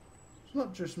hard. It's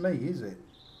not just me, is it?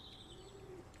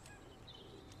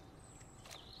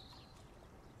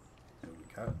 There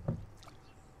we go.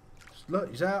 Look,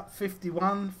 he's out.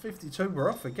 51, 52. We're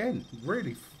off again.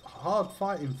 Really hard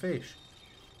fighting fish.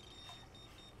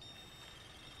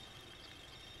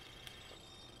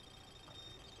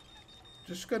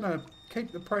 Just going to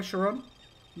keep the pressure on.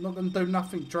 I'm not going to do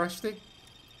nothing drastic.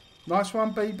 Nice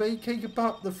one, BB. Keep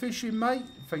up the fishing, mate.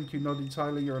 Thank you, Noddy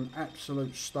Taylor. You're an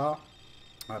absolute star.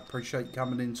 I appreciate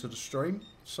coming into the stream.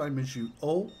 Same as you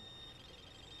all.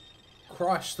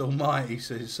 Christ almighty,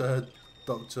 says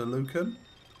Dr. Lucan.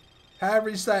 How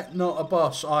is that not a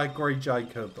boss? I agree,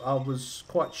 Jacob. I was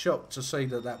quite shocked to see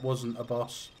that that wasn't a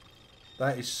boss.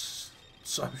 That is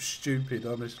so stupid,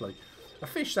 honestly. A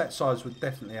fish that size would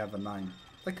definitely have a name.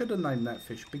 They could have named that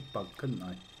fish Big Bug, couldn't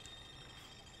they?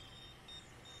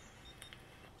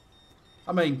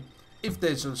 I mean, if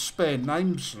there's a spare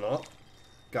name slot,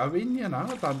 go in, you know,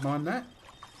 I don't mind that.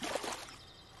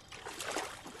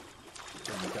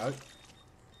 There we go.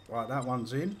 Right, that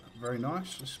one's in. Very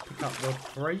nice. Let's pick up rod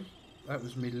 3. That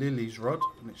was me Lily's rod,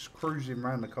 and it's cruising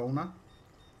round the corner.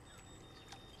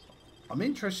 I'm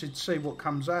interested to see what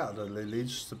comes out of the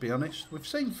lilies, to be honest. We've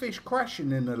seen fish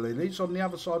crashing in the lilies on the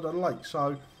other side of the lake,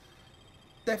 so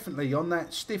definitely on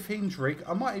that stiff hinge rig.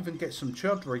 I might even get some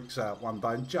chud rigs out one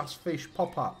day and just fish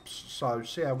pop-ups, so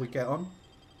see how we get on.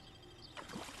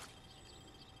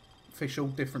 Fish all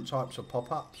different types of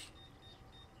pop-ups.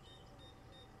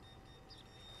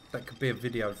 That could be a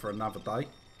video for another day.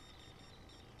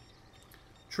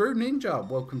 True Ninja,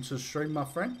 welcome to the stream, my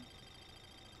friend.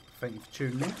 Thank you for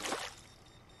tuning in.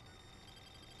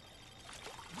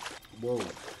 Whoa.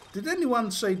 Did anyone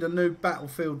see the new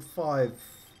Battlefield 5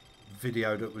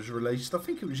 video that was released? I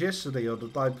think it was yesterday or the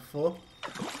day before.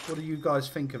 What do you guys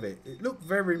think of it? It looked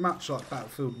very much like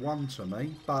Battlefield 1 to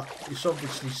me, but it's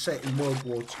obviously set in World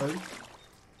War 2.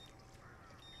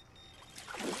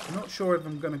 I'm not sure if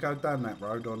I'm going to go down that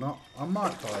road or not. I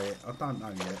might buy it. I don't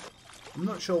know yet. I'm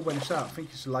not sure when it's out. I think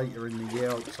it's later in the year,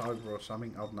 October or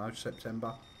something. I don't know,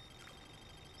 September.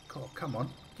 God, come on.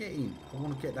 Get in. I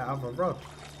want to get that other rod.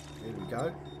 Here we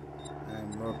go.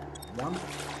 And rod 1.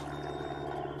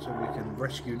 So we can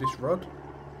rescue this rod.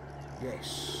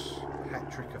 Yes.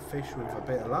 Hat trick of fish with a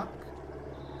bit of luck.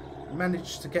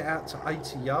 Managed to get out to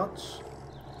 80 yards.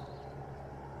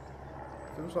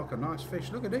 Feels like a nice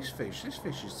fish. Look at this fish. This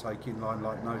fish is taking line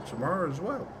like no tomorrow as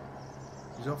well.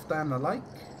 He's off down the lake.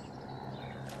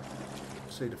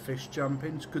 See the fish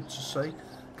jumping. It's good to see.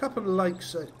 A couple of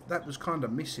lakes that was kind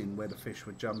of missing where the fish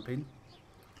were jumping.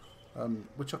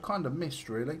 Which I kind of missed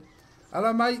really.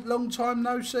 Hello mate, long time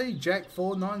no see.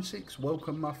 Jack496,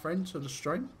 welcome my friend to the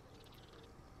stream.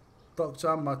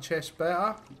 Doctor, my chest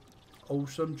better.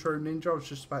 Awesome, True Ninja. I was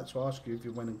just about to ask you if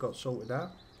you went and got sorted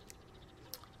out.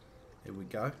 Here we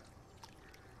go.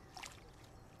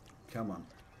 Come on.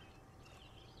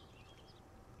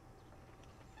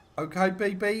 Okay,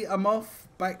 BB, I'm off.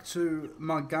 Back to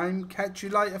my game. Catch you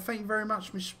later. Thank you very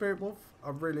much, Miss Spirit Wolf.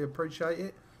 I really appreciate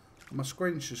it. My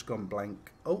screen's just gone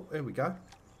blank. Oh, here we go.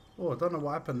 Oh, I don't know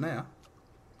what happened there.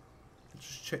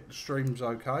 Just check the stream's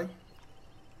okay.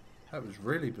 That was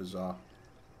really bizarre.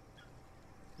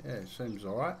 Yeah, it seems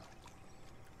alright.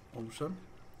 Awesome.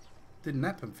 Didn't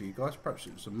happen for you guys. Perhaps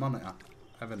it was the monitor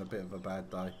having a bit of a bad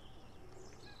day.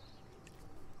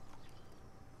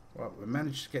 Right, we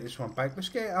managed to get this one back. Let's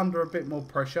get it under a bit more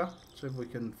pressure. See if we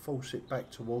can force it back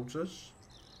towards us.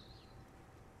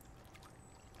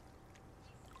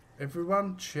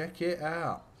 Everyone, check it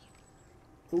out.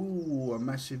 Ooh, a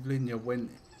massive linear went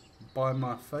by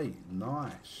my feet.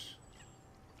 Nice.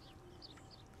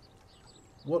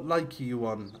 What lake are you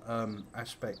on,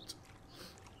 Aspect?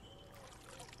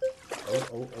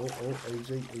 Oh,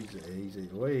 easy, easy, easy.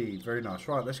 Wee, very nice.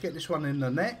 Right, let's get this one in the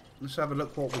net. Let's have a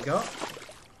look what we got.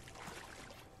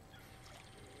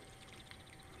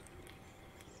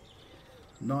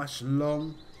 Nice,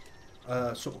 long,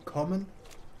 sort of common.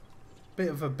 Bit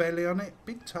of a belly on it.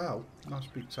 Big tail. Nice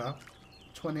big tail.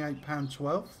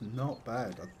 £28.12. Not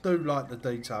bad. I do like the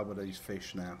detail with these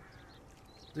fish now.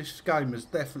 This game has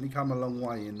definitely come a long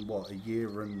way in, what, a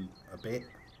year and a bit.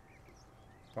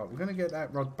 Right, we're going to get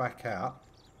that rod back out.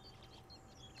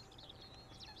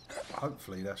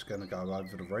 Hopefully that's going to go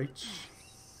over the reeds.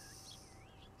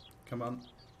 Come on.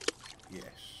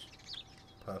 Yes.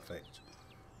 Perfect.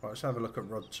 Right, let's have a look at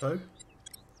rod 2.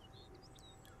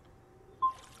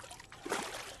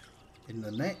 In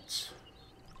the net.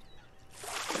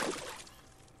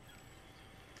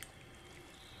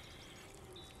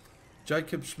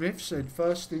 Jacob Smith said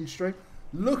first in stream.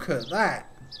 Look at that.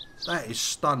 That is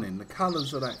stunning. The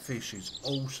colours of that fish is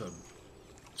awesome.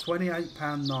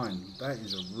 £28.9. That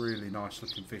is a really nice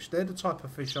looking fish. They're the type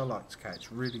of fish I like to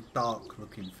catch. Really dark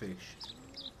looking fish.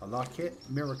 I like it.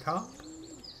 Mirror carp.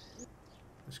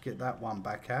 Let's get that one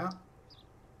back out.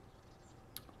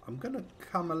 I'm going to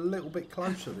come a little bit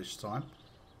closer this time.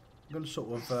 I'm going to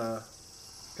sort of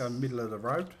go middle of the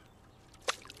road.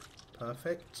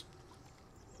 Perfect.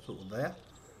 Sort of there.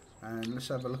 And let's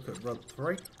have a look at rod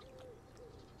 3.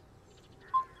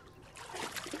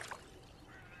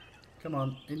 Come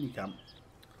on, in you come.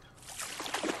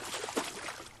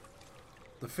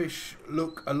 The fish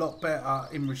look a lot better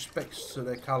in respects to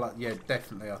their colour. Yeah,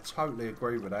 definitely. I totally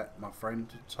agree with that, my friend.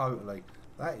 Totally.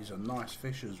 That is a nice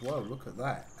fish as well. Look at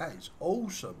that. That is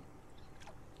awesome.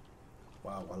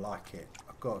 Wow, I like it.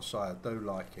 I've got to say, I do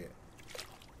like it.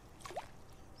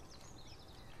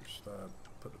 Just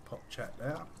put the pop chat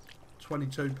there.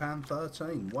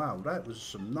 £22.13. Wow, that was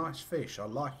some nice fish. I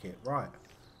like it. Right.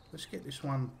 Let's get this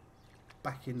one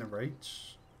back in the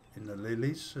reeds. In the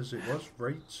lilies, as it was.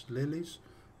 Reeds, lilies.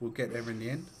 We'll get there in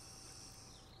the end.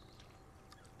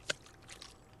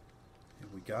 Here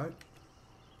we go.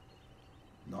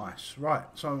 Nice. Right,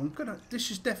 so I'm gonna,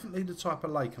 this is definitely the type of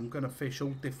lake I'm gonna fish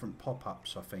all different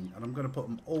pop-ups, I think, and I'm gonna put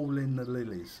them all in the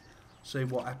lilies, see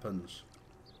what happens.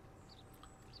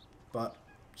 But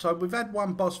so we've had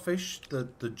one boss fish,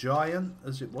 the giant,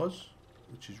 as it was,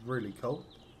 which is really cool.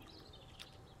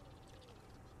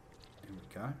 Here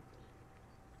we go.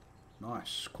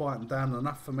 Nice, quieting down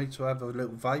enough for me to have a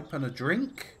little vape and a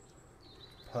drink.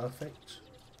 Perfect.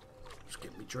 Let's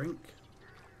get me drink.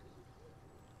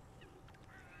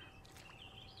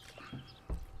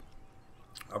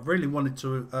 I really wanted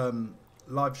to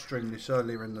live stream this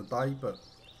earlier in the day, but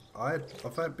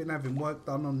I've been having work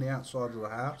done on the outside of the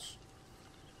house,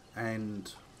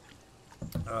 and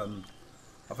I'm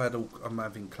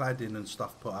having cladding and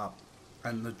stuff put up,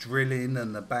 and the drilling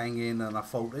and the banging, and I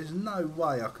thought there's no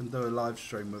way I can do a live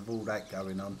stream with all that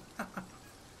going on.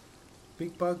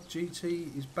 Big Bug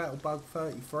GT is Battlebug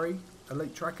 33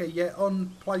 Elite Tracker. Yeah,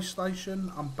 on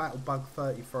PlayStation I'm Battlebug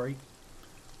 33.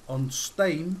 On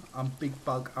Steam, I'm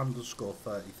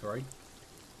BigBug_33.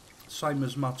 Same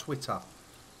as my Twitter.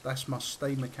 That's my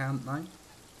Steam account name.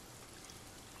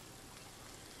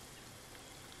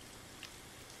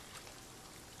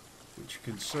 Which you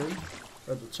can see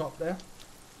at the top there.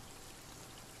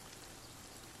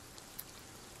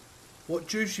 What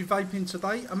juice you vaping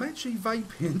today? I'm actually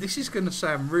vaping. This is going to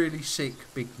sound really sick,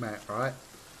 Big Matt, right?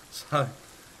 So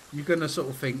you're going to sort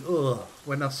of think, ugh,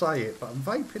 when I say it, but I'm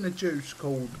vaping a juice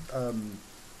called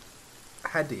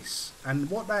Hadis, and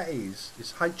what that is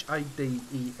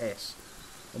Hades,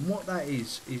 and what that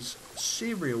is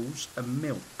cereals and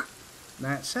milk.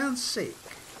 Now it sounds sick,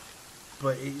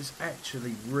 but it is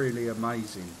actually really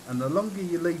amazing, and the longer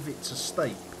you leave it to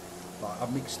steep, like I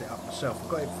mixed it up myself,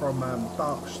 I got it from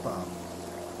Dark Star.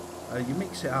 You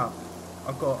mix it up,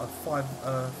 I've got a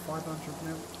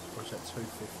 500ml. Or is that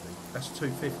 250? That's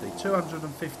 250.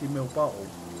 250ml bottle.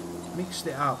 Mixed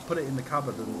it up, put it in the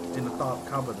cupboard, and in a dark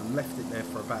cupboard, and left it there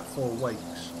for about 4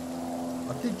 weeks.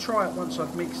 I did try it once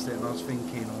I'd mixed it, and I was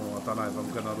thinking, oh, I don't know if I'm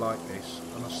going to like this.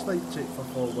 And I steeped it for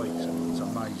 4 weeks, and it's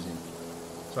amazing.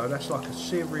 So that's like a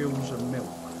cereals and milk.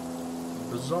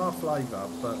 Bizarre flavour,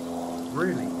 but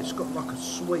really, it's got like a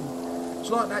sweet. It's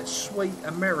like that sweet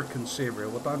American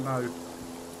cereal. I don't know.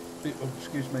 Oh,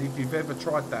 excuse me, if you've ever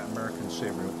tried that American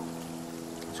cereal,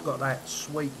 it's got that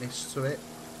sweetness to it.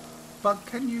 Bug,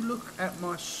 can you look at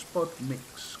my spod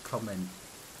mix comment?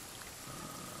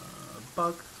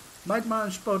 Bug, made my own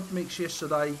spod mix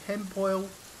yesterday. Hemp oil,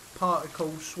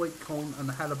 particles, sweet corn and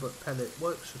halibut pellet.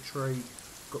 Works a treat.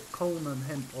 got corn and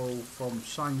hemp oil from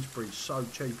Sainsbury's, so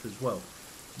cheap as well.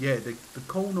 Yeah, the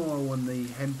corn oil and the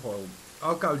hemp oil,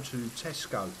 I'll go to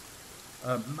Tesco,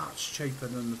 much cheaper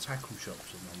than the tackle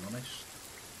shops, if I'm honest.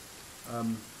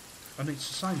 And it's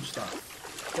the same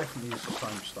stuff, definitely is the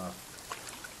same stuff.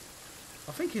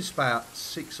 I think it's about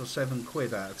 £6 or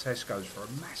 £7 out of Tesco's for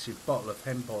a massive bottle of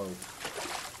hemp oil.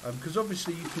 Because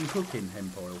obviously you can cook in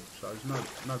hemp oil, so there's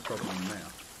no problem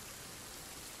now.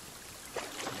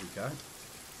 There you go.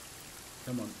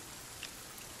 Come on.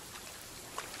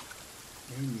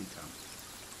 In you come.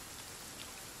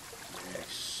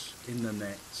 Yes, in the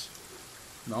net.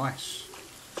 Nice.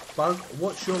 Bug,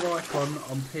 what's your icon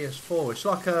on PS4? It's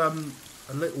like a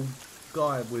little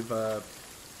guy with a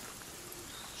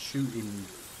shooting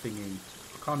thingy.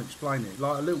 I can't explain it.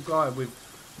 Like a little guy with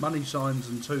money signs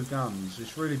and 2 guns.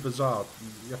 It's really bizarre.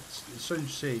 You have to, as soon as you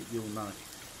see it, you'll know.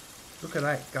 Look at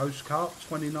that. Ghost carp,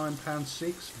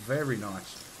 £29.6. Very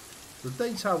nice. The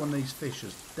detail on these fish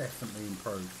has definitely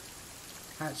improved.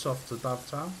 Hats off to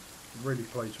Dovetail. Really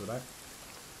pleased with that.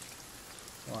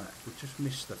 Right, we just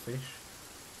missed the fish.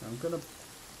 Now I'm going to...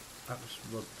 That was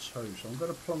rod 2, so I'm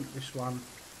going to plonk this one.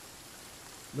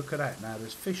 Look at that now.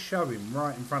 There's fish showing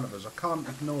right in front of us. I can't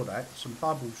ignore that. Some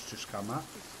bubbles just come up.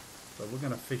 So we're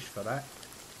going to fish for that.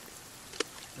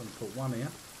 I'm going to put one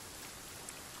here.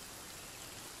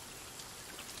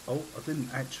 Oh, I didn't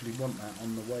actually want that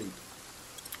on the weed.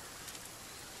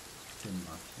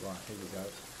 Right, here we go.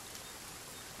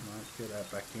 Right, get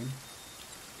that back in.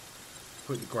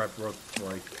 Quickly grab rod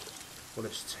 3. Well,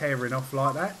 it's tearing off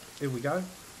like that. Here we go.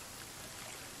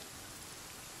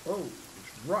 Oh,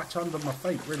 it's right under my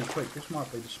feet really quick. This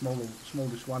might be the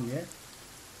smallest one yet.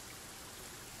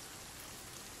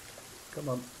 Come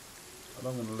on. I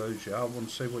don't want to lose you. I want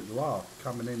to see what you are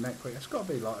coming in that quick. It's got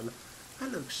to be like...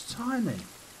 That looks tiny.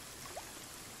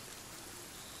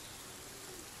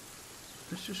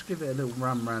 Let's just give it a little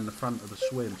run round the front of the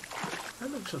swim.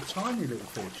 That looks a tiny little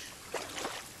fish.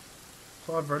 It's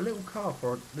either a little carp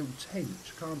or a little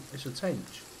tench. It's a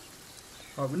tench.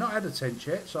 Right, we've not had a tench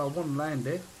yet, so I want to land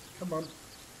it. Come on.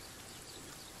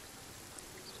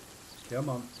 Come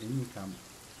on, in you come.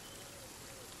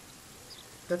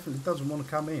 Definitely doesn't want to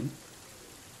come in.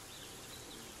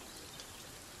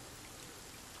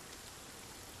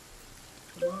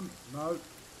 Come on, no.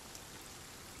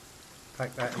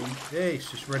 Pack that in.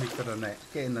 Yes, it's ready for the net.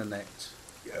 Get in the net.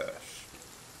 Yes.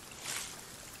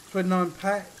 29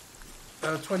 pack.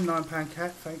 £29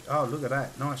 cat. Oh, look at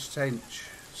that. Nice tench.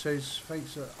 Says,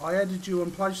 thanks. I added you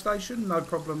on PlayStation. No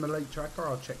problem, Elite Tracker.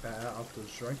 I'll check that out after the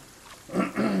stream.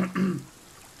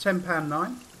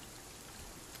 £10.9.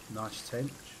 Nice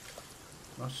tench.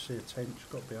 Nice to see a tench,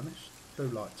 got to be honest. Do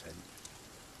like tench.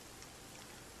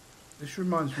 This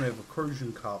reminds me of a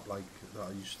crucian carp lake that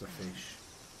I used to fish.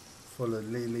 Full of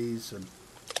lilies, and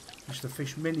used to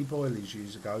fish mini boilies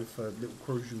years ago for little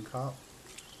crucian carp.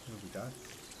 There we go.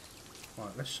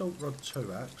 Right, let's salt rod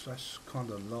 2 out, because that's kind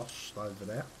of lost over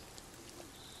there.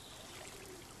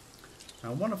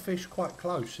 Now I want to fish quite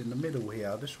close in the middle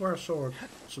here. This is where I saw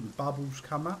some bubbles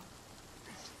come up.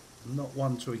 I'm not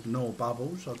one to ignore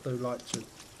bubbles. I do like to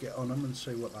get on them and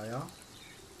see what they are.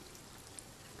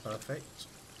 Perfect.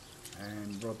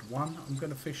 And rod 1, I'm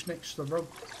going to fish next to rod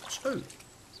 2.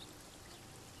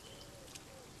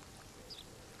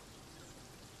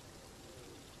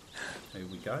 Here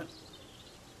we go.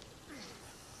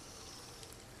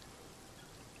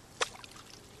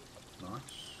 Nice.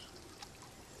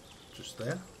 Just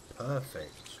there.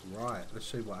 Perfect. Right, let's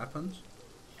see what happens.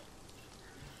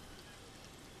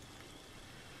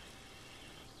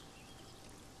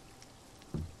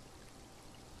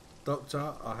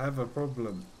 Doctor, I have a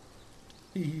problem.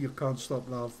 You can't stop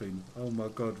laughing. Oh my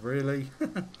god, really?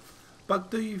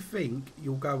 But do you think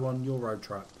you'll go on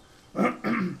Eurotrack?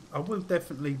 I will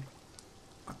definitely...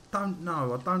 I don't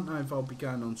know. I don't know if I'll be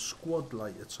going on Squad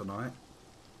later tonight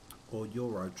or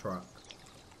Eurotrack.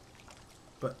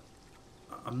 But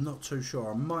I'm not too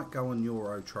sure. I might go on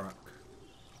Eurotrack.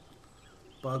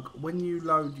 Bug, when you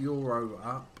load Euro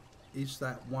up, is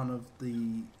that one of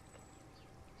the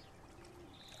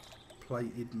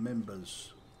plated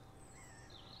members?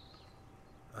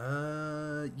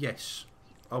 Yes.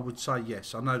 I would say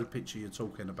yes. I know the picture you're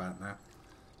talking about now.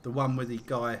 The one with the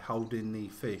guy holding the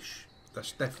fish.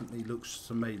 That definitely looks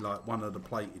to me like one of the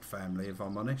plated family, if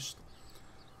I'm honest.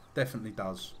 Definitely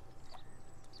does.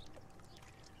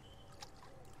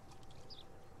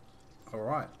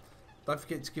 Alright. Don't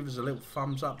forget to give us a little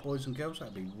thumbs up, boys and girls.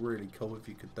 That'd be really cool if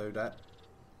you could do that.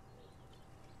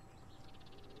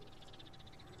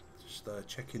 Just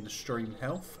checking the stream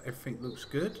health. Everything looks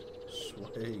good.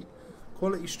 Sweet.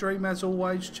 Quality stream as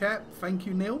always, chat. Thank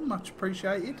you, Neil. Much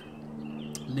appreciated.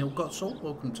 Neil Gottsall,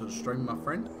 welcome to the stream, my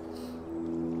friend.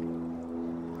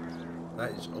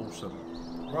 That is awesome.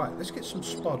 Right, let's get some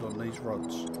spod on these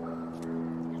rods.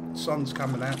 The sun's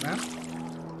coming out now.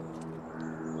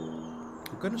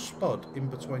 I'm going to spod in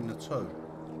between the two.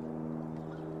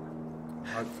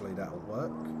 Hopefully that'll work.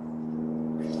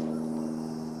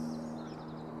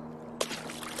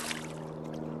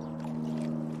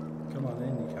 Come on,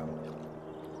 in you come.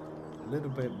 A little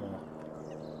bit more.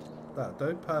 That'll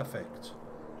do, perfect.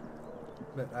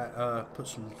 Let that put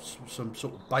some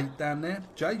sort of bait down there.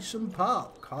 Jason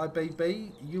Park, hi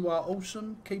BB, you are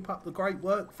awesome. Keep up the great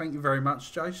work. Thank you very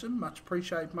much, Jason. Much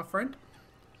appreciated, my friend.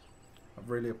 I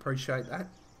really appreciate that.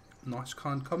 Nice,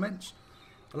 kind comments.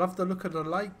 I love the look of the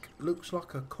lake. Looks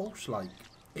like a coarse lake.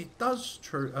 It does,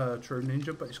 True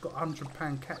Ninja, but it's got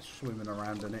 £100 catch swimming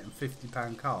around in it and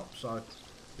 £50 carp. So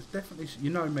it's definitely, you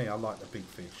know me, I like the big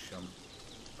fish. I'm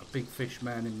a big fish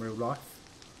man in real life.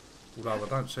 Although I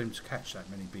don't seem to catch that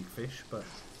many big fish, but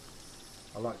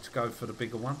I like to go for the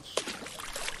bigger ones.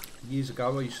 Years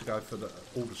ago, I used to go for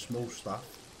all the small stuff.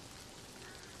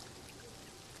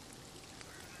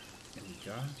 There we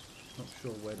go. Not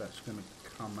sure where that's going to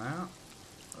come out.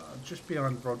 Just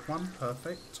behind rod 1,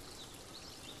 perfect.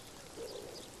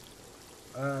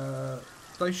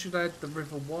 They should add the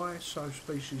River Y, so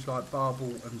species like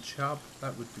barbel and chub,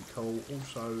 that would be cool.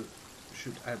 Also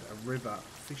should add a river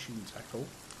fishing tackle,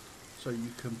 so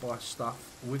you can buy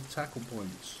stuff with tackle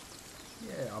points.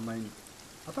 Yeah, I mean,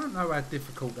 I don't know how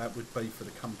difficult that would be for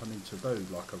the company to do,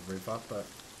 like a river, but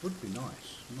it would be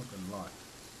nice, I'm not going to lie.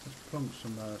 Let's plonk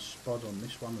some spod on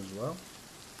this one as well.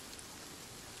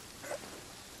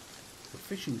 We're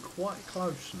fishing quite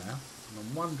close now, and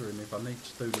I'm wondering if I need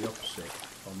to do the opposite,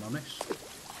 if I'm honest.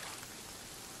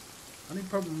 Only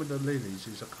problem with the lilies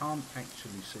is I can't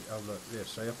actually see, oh look, yeah,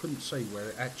 see, I couldn't see where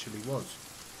it actually was.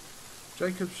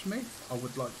 Jacob Smith, I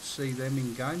would like to see them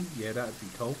in game. Yeah, that would be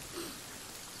cool.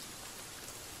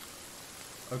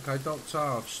 Okay, Doctor,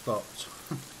 I've stopped.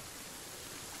 I'm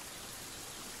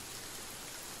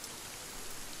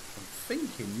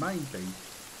thinking maybe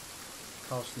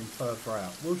casting further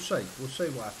out. We'll see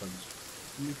what happens.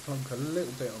 Let me plonk a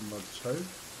little bit on rod 2.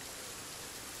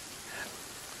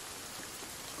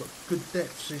 It's got good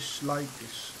depths, this lake.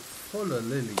 It's full of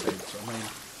lily beds. I mean,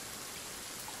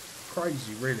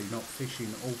 crazy really not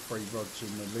fishing all 3 rods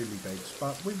in the lily beds,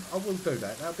 but I will do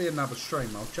that. That'll be another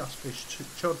stream. I'll just fish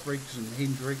chod rigs and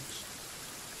hind rigs.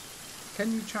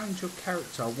 Can you change your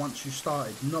character once you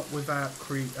started, not without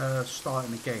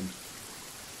starting again?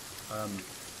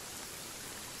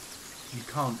 You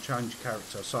can't change your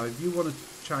character, so if you want to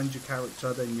change your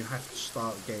character, then you have to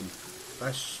start again.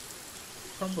 That's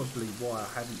probably why I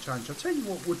haven't changed. I'll tell you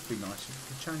what would be nice, if you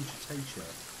could change your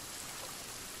t-shirt.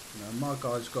 You know, my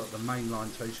guy's got the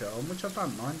mainline t-shirt on, which I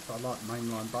don't mind. I like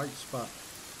mainline baits, but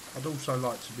I'd also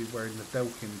like to be wearing the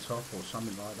Delkin top or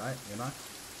something like that, you know.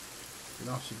 It'd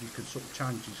be nice if you could sort of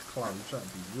change his clothes,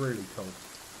 that'd be really cool.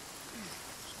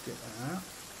 Let's get that out.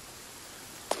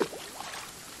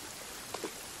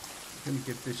 I'm going to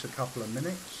give this a couple of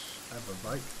minutes, have a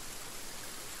bait.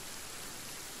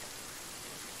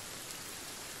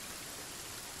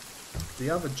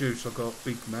 The other juice I got,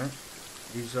 Big Mac,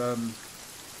 is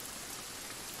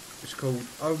it's called,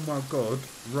 oh my god,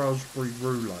 raspberry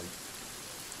roulet.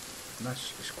 And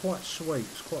it's quite sweet.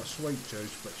 It's quite a sweet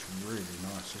juice, but it's really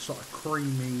nice. It's like a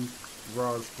creamy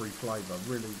raspberry flavour.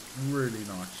 Really, really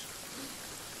nice.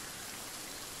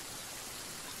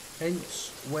 Hence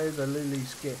where the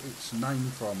lilies get its name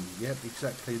from. Yep,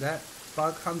 exactly that.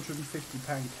 Bug, £150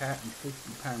 cat and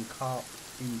 £50 carp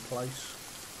in place.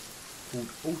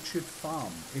 Called Orchard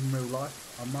Farm in real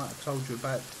life. I might have told you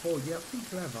about it before. Yeah, I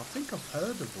think you have. I think I've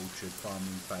heard of Orchard Farm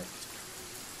in fact.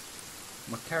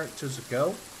 My character's a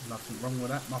girl. Nothing wrong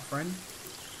with that, my friend.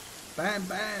 Bam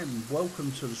Bam,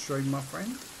 welcome to the stream, my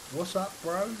friend. What's up,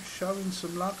 bro? Showing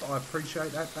some love. I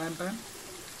appreciate that, Bam Bam.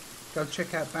 Go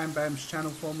check out Bam Bam's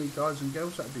channel for me, guys and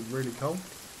girls. That'd be really cool.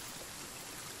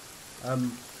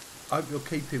 Hope you're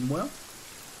keeping well.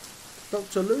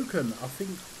 Dr. Lucan, I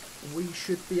think we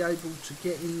should be able to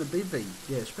get in the bivvy.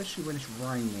 Yeah, especially when it's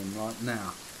raining like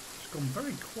now. It's gone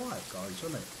very quiet, guys,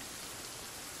 hasn't it?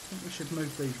 I think we should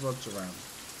move these rods around.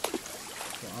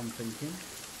 That's what I'm thinking.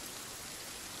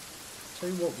 Tell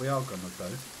you what we are going to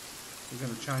do. We're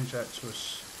going to change that to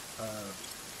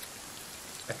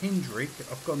a hinge rig.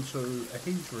 I've gone to a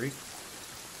hinge rig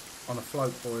on a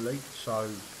float boilie, so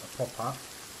a pop-up.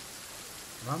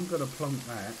 And I'm going to plonk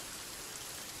that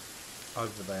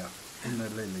over there in the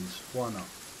lilies. Why not?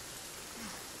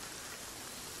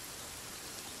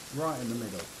 Right in the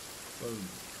middle. Boom.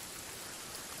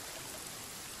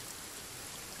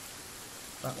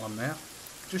 That one there.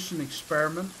 Just an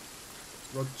experiment.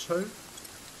 Rod 2.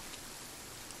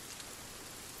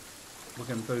 We're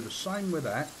going to do the same with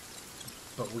that,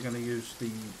 but we're going to use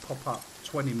the pop-up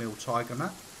 20mm tiger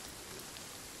nut.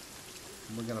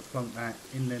 And we're going to plunk that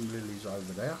in them lilies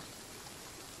over there.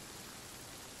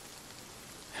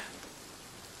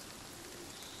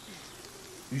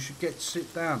 You should get to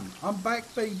sit down. I'm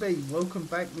back, BB. Welcome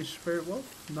back, Miss Spirit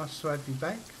Wolf. Nice to have you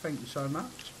back. Thank you so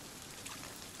much.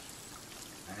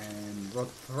 And rod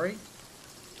 3.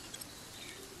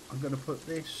 I'm going to put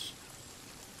this.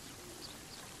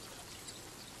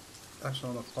 That's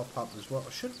on a pop-up as well.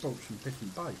 I should have brought some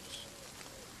different baits.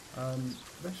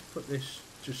 Let's put this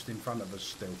just in front of us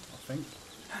still, I think.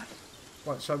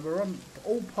 Right, so we're on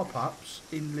all pop-ups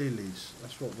in lilies.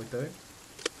 That's what we're doing.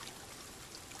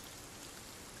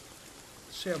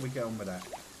 See how we get on with that.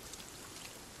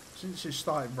 Since it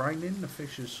started raining, the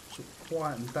fish has sort of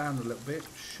quietened down a little bit.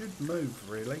 Should move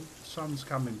really. The sun's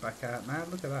coming back out now.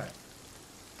 Look at that.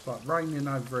 It's like raining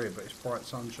over here, but it's bright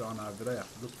sunshine over there.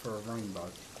 Look for a rainbow.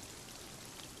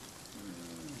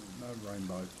 No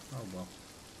rainbow. Oh well.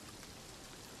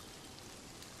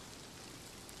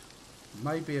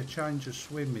 Maybe a change of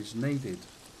swim is needed.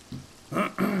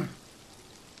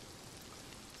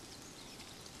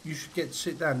 You should get to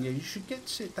sit down. Yeah, you should get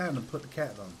to sit down and put the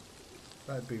kettle on.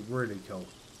 That'd be really cool.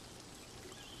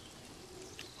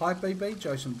 Hi BB,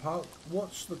 Jason Park.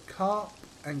 What's the carp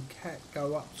and cat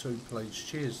go up to, please?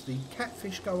 Cheers. The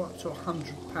catfish go up to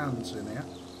 £100 in here,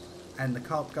 and the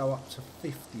carp go up to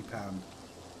 £50.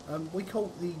 We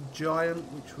caught the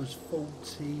giant, which was 40.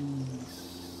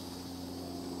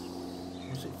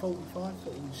 Was it 45?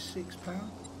 46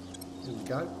 pound? Here we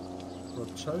go.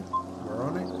 Rod 2. We're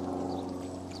on it.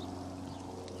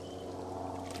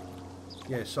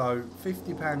 Yeah, so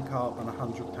 £50 carp and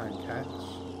 £100 cats.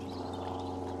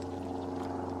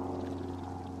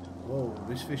 Whoa,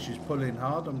 this fish is pulling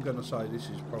hard. I'm going to say this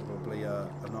is probably a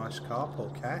nice carp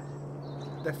or cat.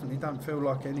 Definitely don't feel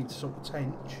like any sort of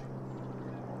tench.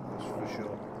 That's for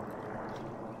sure.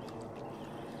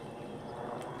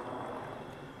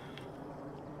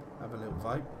 Have a little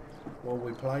vape while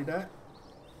we play that.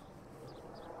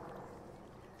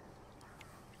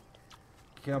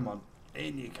 Come on,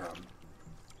 in you come.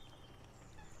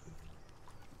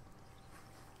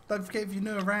 Don't forget, if you're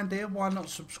new around here, why not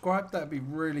subscribe? That'd be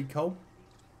really cool.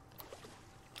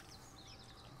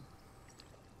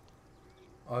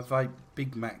 I vape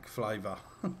Big Mac flavour.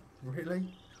 Really?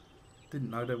 Didn't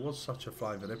know there was such a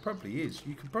flavour. There probably is.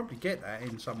 You could probably get that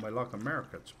in somewhere like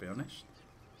America, to be honest.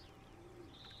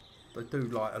 They do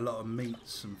like a lot of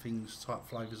meats and things type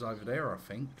flavours over there, I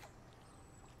think.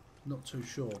 Not too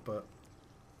sure, but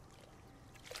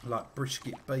like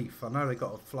brisket beef. I know they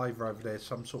got a flavour over there,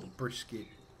 some sort of brisket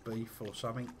beef or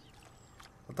something.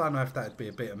 I don't know if that'd be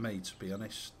a bit of me, to be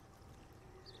honest.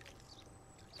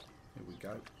 Here we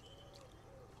go.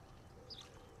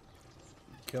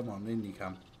 Come on, in you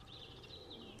come.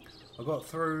 I got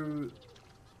through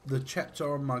the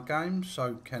chapter on my game,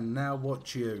 so can now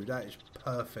watch you. That is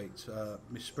perfect,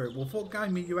 Miss Spirit Wolf. What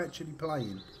game are you actually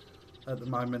playing at the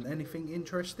moment? Anything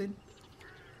interesting?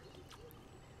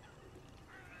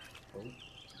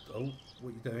 Oh, what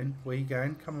are you doing? Where you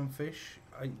going? Come on, fish.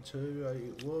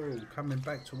 82, 8, whoa, coming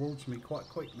back towards me quite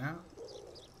quick now.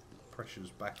 Pressure's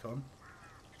back on.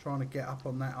 Trying to get up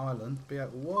on that island. Be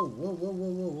able, whoa, whoa, whoa,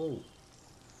 whoa, whoa, whoa.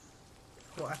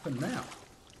 What happened now?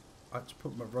 I had to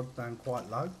put my rod down quite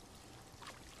low.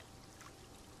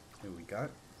 Here we go.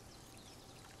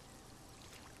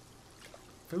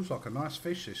 Feels like a nice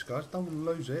fish, this, guys. Don't want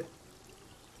to lose it.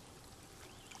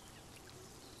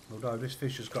 Although this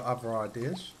fish has got other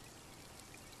ideas.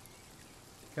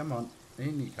 Come on,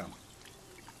 in you come.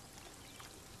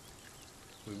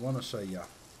 We want to see ya.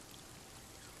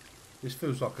 This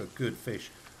feels like a good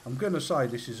fish. I'm going to say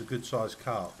this is a good sized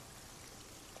carp.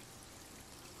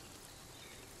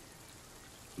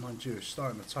 Mind you, it's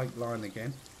starting to take line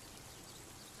again.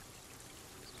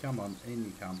 Come on, in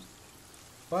you come.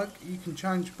 Bug, you can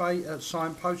change bait at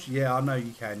signpost? Yeah, I know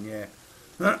you can, yeah.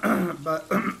 But,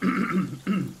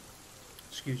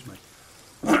 excuse me.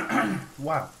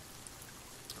 Wow.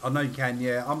 I know you can,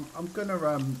 yeah. I'm gonna,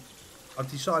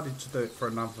 I've decided to do it for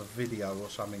another video or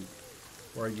something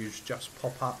where I use just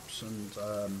pop-ups and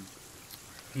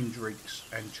hinge rigs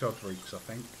and chod rigs, I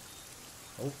think.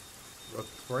 Oh, rod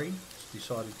 3.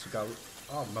 Decided to go.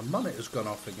 Oh, my monitor's gone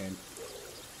off again.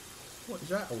 What is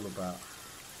that all about?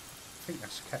 I think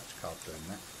that's a catch card doing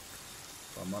that,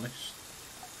 if I'm honest.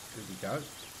 Here we go.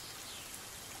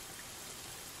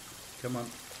 Come on,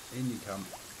 in you come.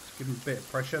 Give him a bit of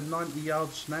pressure. 90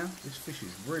 yards now. This fish is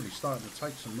really starting to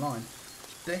take some line.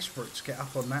 It's desperate to get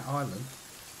up on that island.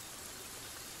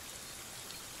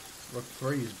 Rod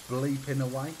 3 is bleeping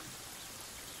away.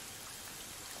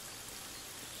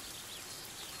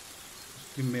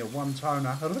 Give me a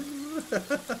one-toner.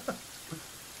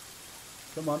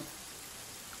 Come on.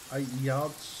 80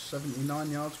 yards, 79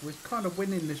 yards. We're kind of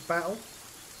winning this battle.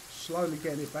 Slowly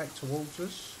getting it back towards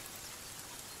us.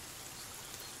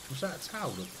 Was that a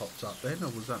towel that popped up then, or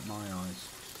was that my eyes?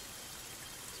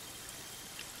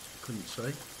 Couldn't see.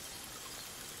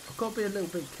 I've got to be a little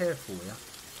bit careful here.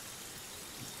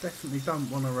 Definitely don't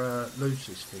want to lose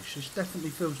this fish. This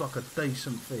definitely feels like a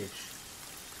decent fish.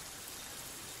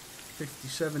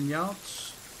 57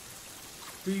 yards.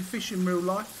 Do you fish in real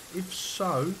life? If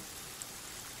so,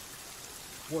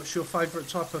 what's your favourite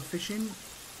type of fishing?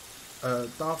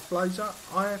 Daft Blazer.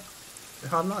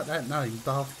 I like that name,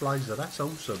 Daft Blazer. That's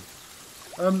awesome.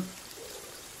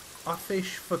 I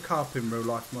fish for carp in real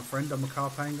life, my friend. I'm a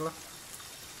carp angler.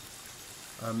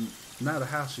 Now the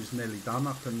house is nearly done,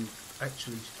 I can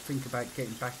actually think about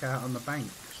getting back out on the bank.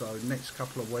 So next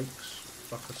couple of weeks,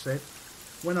 like I said,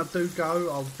 when I do go,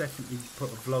 I'll definitely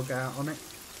put a vlog out on it.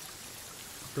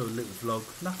 Do a little vlog,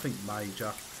 nothing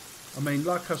major. I mean,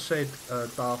 like I said,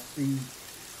 Daft, the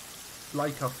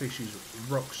lake I fish is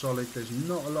rock solid. There's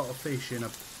not a lot of fish in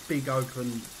a big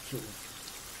open sort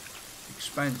of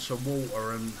expanse of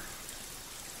water, and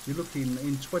you're looking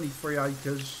in 23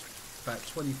 acres, about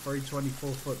 23,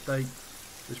 24 foot deep.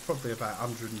 There's probably about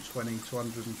 120 to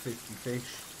 150 fish,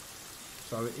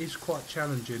 so it is quite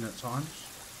challenging at times.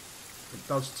 It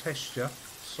does test you, to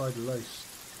say the least.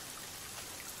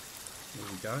 There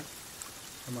we go.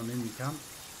 Come on in, you can.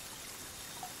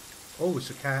 Oh, it's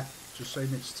a cat. Just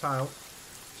seen its tail.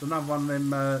 It's another one of them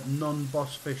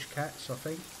non-boss fish cats, I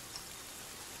think.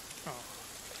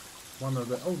 Oh. One of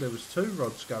the. Oh, there was 2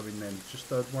 rods going then. Just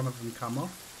heard one of them come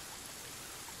off.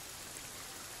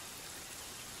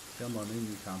 Come on, in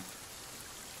you come.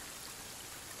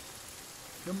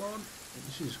 Come on.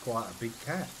 This is quite a big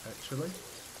cat, actually.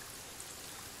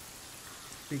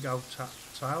 Big old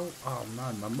tail. Oh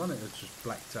no, my monitor just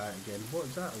blacked out again. What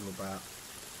is that all about?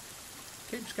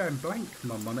 Keeps going blank,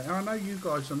 my monitor. I know you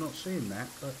guys are not seeing that,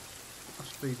 but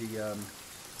must be the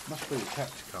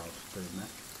capture card doing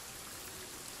that.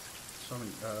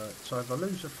 Something. So if I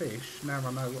lose a fish, now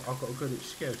I know I've got a good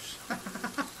excuse.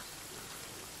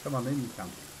 Come on, in you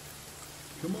come.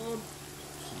 Come on.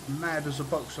 It's as mad as a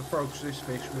box of frogs, this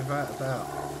fish, without a doubt.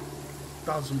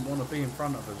 Doesn't want to be in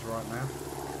front of us right now.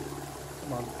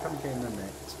 Come on, come get in the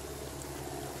net.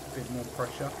 A bit more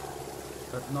pressure.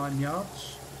 At 9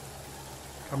 yards.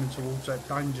 Coming towards that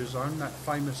danger zone, that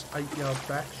famous 8-yard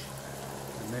dash.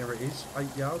 And there it is,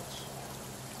 8 yards.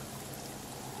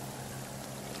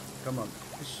 Come on,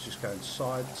 this is just going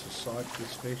side to side.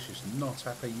 This fish is not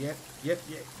happy yet. Yep,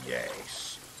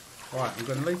 yes. Right, I'm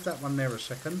going to leave that one there a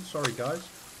second. Sorry guys.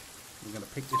 I'm going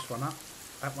to pick this one up.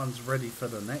 That one's ready for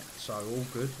the net, so all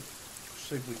good.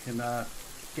 See if we can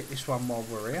get this one while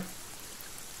we're here.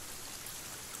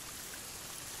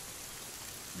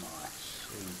 Nice,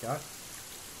 here we go.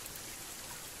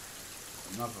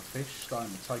 Another fish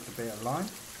starting to take a bit of line.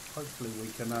 Hopefully we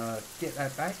can get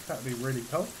that back. That'd be really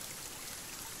cool.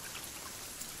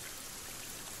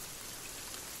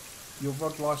 Your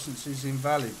rod licence is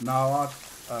invalid. No,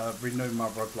 I renew my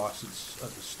rod licence at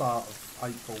the start of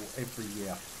April every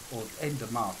year, or end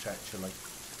of March actually,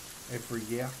 every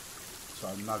year.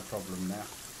 So no problem now.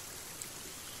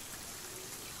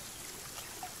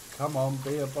 Come on,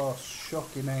 be a boss,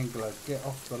 shocking angler, get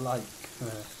off the lake.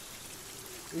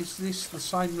 Is this the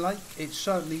same lake? It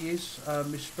certainly is,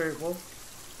 Miss Spirit Wolf.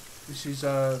 This is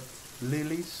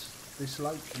Lilies, this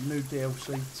lake, new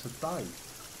DLC today.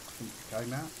 I think it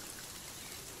came out.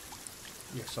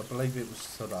 Yes, I believe it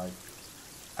was today.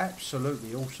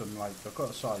 Absolutely awesome lake, I've got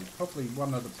to say. Probably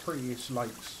one of the prettiest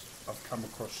lakes I've come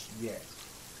across yet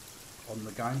on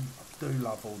the game. I do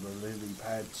love all the lily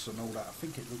pads and all that. I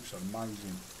think it looks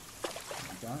amazing. There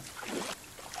we go.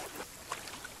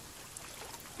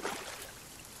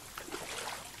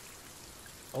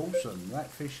 Awesome,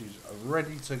 that fish is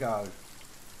ready to go.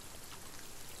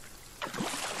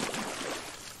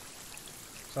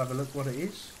 Let's have a look what it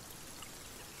is.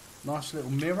 Nice little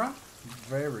mirror,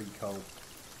 very cool.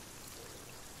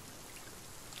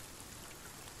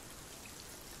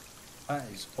 That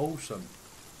is awesome.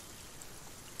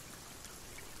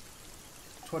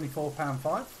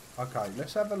 £24.5. Okay,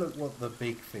 let's have a look what the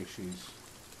big fish is.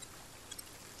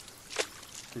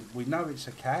 We know it's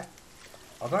a cat.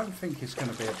 I don't think it's going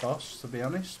to be a boss, to be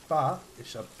honest, but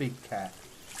it's a big cat.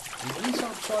 It is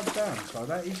upside down, so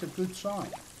that is a good sign.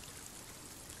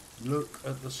 Look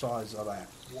at the size of that.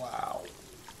 Wow.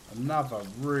 Another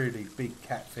really big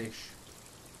catfish.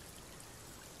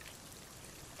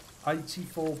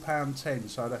 £84.10,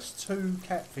 so that's 2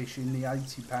 catfish in the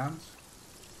 £80.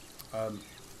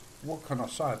 What can I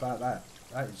say about that?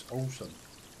 That is awesome.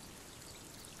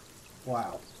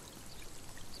 Wow.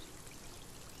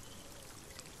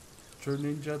 True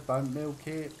Ninja, don't milk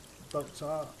it. Doctor,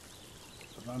 I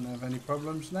don't have any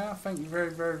problems now. Thank you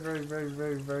very, very, very, very,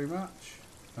 very, very much.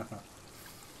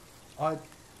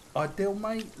 Ideal,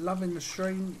 mate. Loving the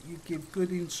stream. You give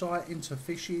good insight into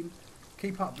fishing.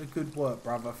 Keep up the good work,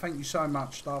 brother. Thank you so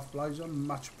much, Staff Blazer.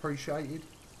 Much appreciated.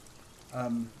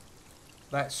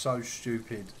 That's so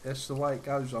stupid. That's the way it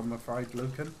goes, I'm afraid,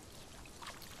 Lucan.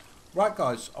 Right,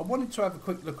 guys. I wanted to have a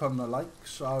quick look on the lake.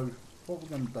 So, what we're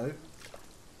going to do...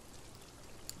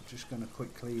 Just going to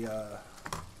quickly...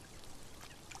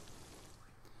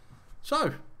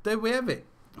 So, there we have it.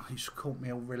 Oh, he's caught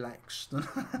me all relaxed.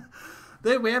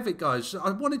 There we have it, guys.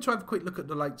 I wanted to have a quick look at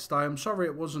the lake today. I'm sorry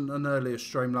it wasn't an earlier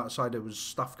stream. Like I say, there was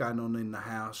stuff going on in the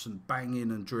house and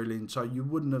banging and drilling, so you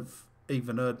wouldn't have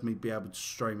even heard me be able to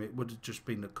stream. It would have just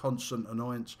been a constant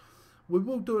annoyance. We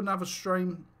will do another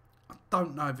stream. I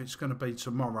don't know if it's going to be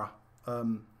tomorrow,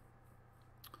 because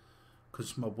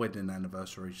it's my wedding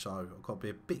anniversary, so I've got to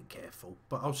be a bit careful.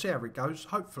 But I'll see how it goes.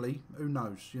 Hopefully, who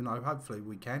knows? You know, hopefully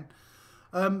we can.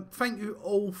 Thank you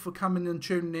all for coming and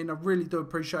tuning in. I really do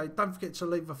appreciate it. Don't forget to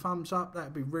leave a thumbs up.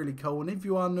 That'd be really cool. And if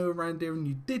you are new around here and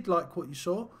you did like what you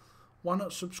saw, why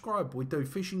not subscribe? We do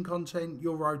fishing content,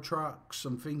 Euro trucks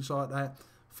and things like that.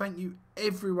 Thank you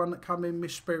everyone that come in.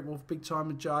 Miss Spirit Wolf, Big Time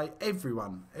and Jay.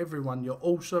 Everyone, you're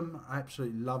awesome. I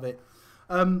absolutely love it.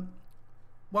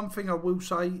 One thing I will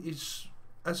say is,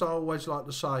 as I always like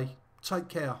to say, take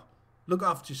care. Look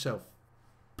after yourself.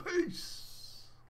 Peace.